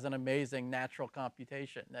 right, as an amazing natural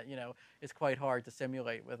computation that is quite hard to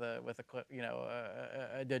simulate with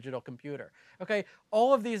a digital computer. Okay,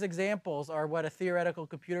 all of these examples are what a theoretical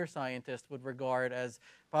computer scientist would regard as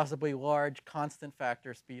possibly large constant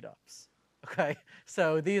factor speedups. Okay,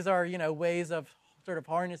 so these are ways of sort of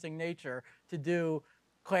harnessing nature to do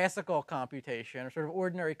classical computation or sort of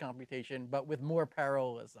ordinary computation, but with more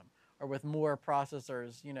parallelism or with more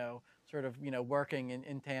processors, working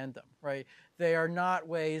in tandem, right? They are not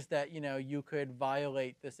ways that you could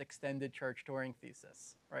violate this extended Church-Turing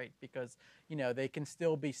thesis, right? Because they can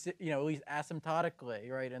still be at least asymptotically,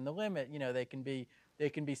 right? In the limit, they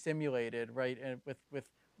can be simulated, right? And with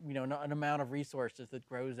an amount of resources that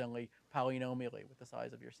grows only polynomially with the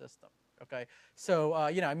size of your system. Okay, so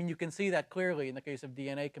I mean, you can see that clearly in the case of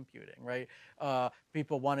DNA computing, right?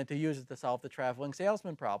 People wanted to use it to solve the traveling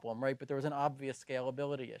salesman problem, right? But there was an obvious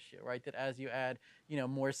scalability issue, right? That as you add,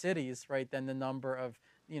 more cities, right, then the number of,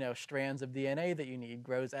 strands of DNA that you need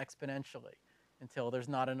grows exponentially until there's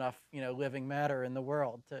not enough, living matter in the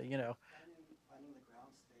world to, Finding the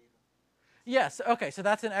ground state. Yes. Okay. So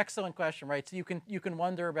that's an excellent question, right? So you can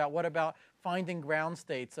wonder about what about finding ground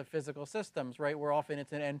states of physical systems, right? Where often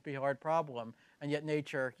it's an NP-hard problem, and yet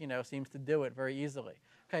nature, seems to do it very easily.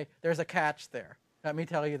 Okay. There's a catch there. Let me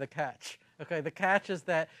tell you the catch. Okay. The catch is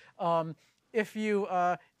that if you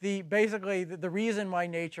basically the reason why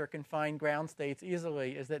nature can find ground states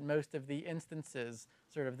easily is that most of the instances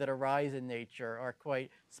sort of that arise in nature are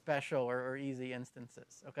quite special or easy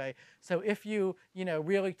instances. Okay, so if you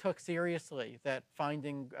really took seriously that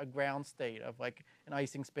finding a ground state of like an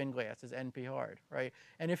icing spin glass is NP-hard, right?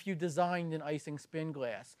 And if you designed an icing spin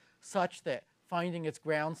glass such that finding its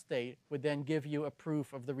ground state would then give you a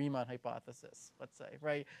proof of the Riemann hypothesis, let's say,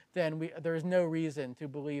 right? Then there's no reason to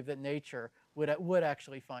believe that nature would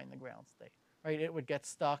actually find the ground state, right? It would get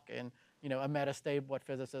stuck in a metastable, what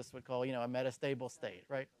physicists would call a metastable state,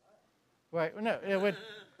 right? Right? No, it would.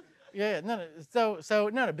 Yeah, no.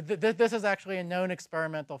 No. But this is actually a known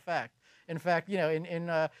experimental fact. In fact,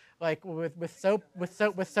 like with soap.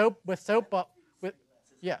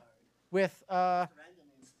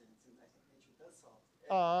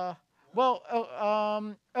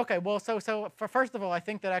 Okay. Well, first of all, I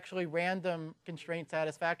think that actually random constraint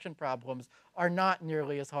satisfaction problems are not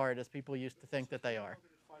nearly as hard as people used to think that they are.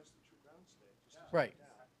 Right.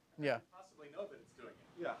 Yeah. Possibly know that it's doing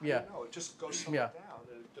it. Yeah. No, it just goes somewhere down,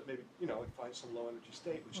 and maybe it finds some low energy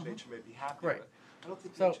state, which nature may be happy with. I don't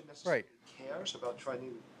think nature necessarily cares about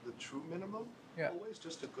finding the true minimum. Always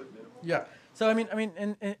just a good minimum. Yeah. So I mean,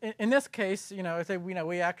 in this case,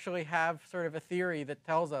 we actually have sort of a theory that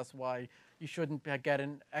tells us why you shouldn't get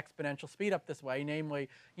an exponential speed up this way. Namely,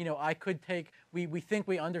 I could take, we think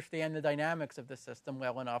we understand the dynamics of the system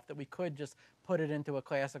well enough that we could just put it into a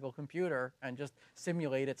classical computer and just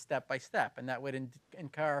simulate it step by step. And that would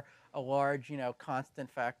incur a large, constant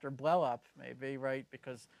factor blow up, maybe, right?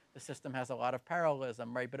 Because the system has a lot of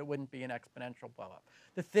parallelism, right? But it wouldn't be an exponential blow up.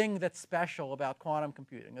 The thing that's special about quantum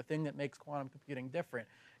computing, the thing that makes quantum computing different,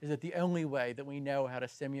 is that the only way that we know how to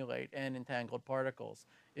simulate n-entangled particles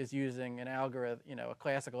is using an algorithm, a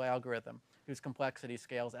classical algorithm whose complexity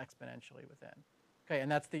scales exponentially with n. Okay,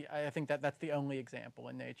 and I think that's the only example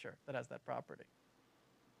in nature that has that property.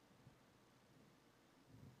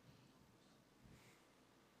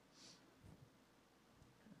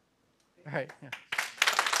 All right. Yeah.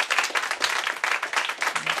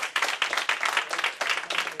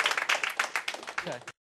 Okay.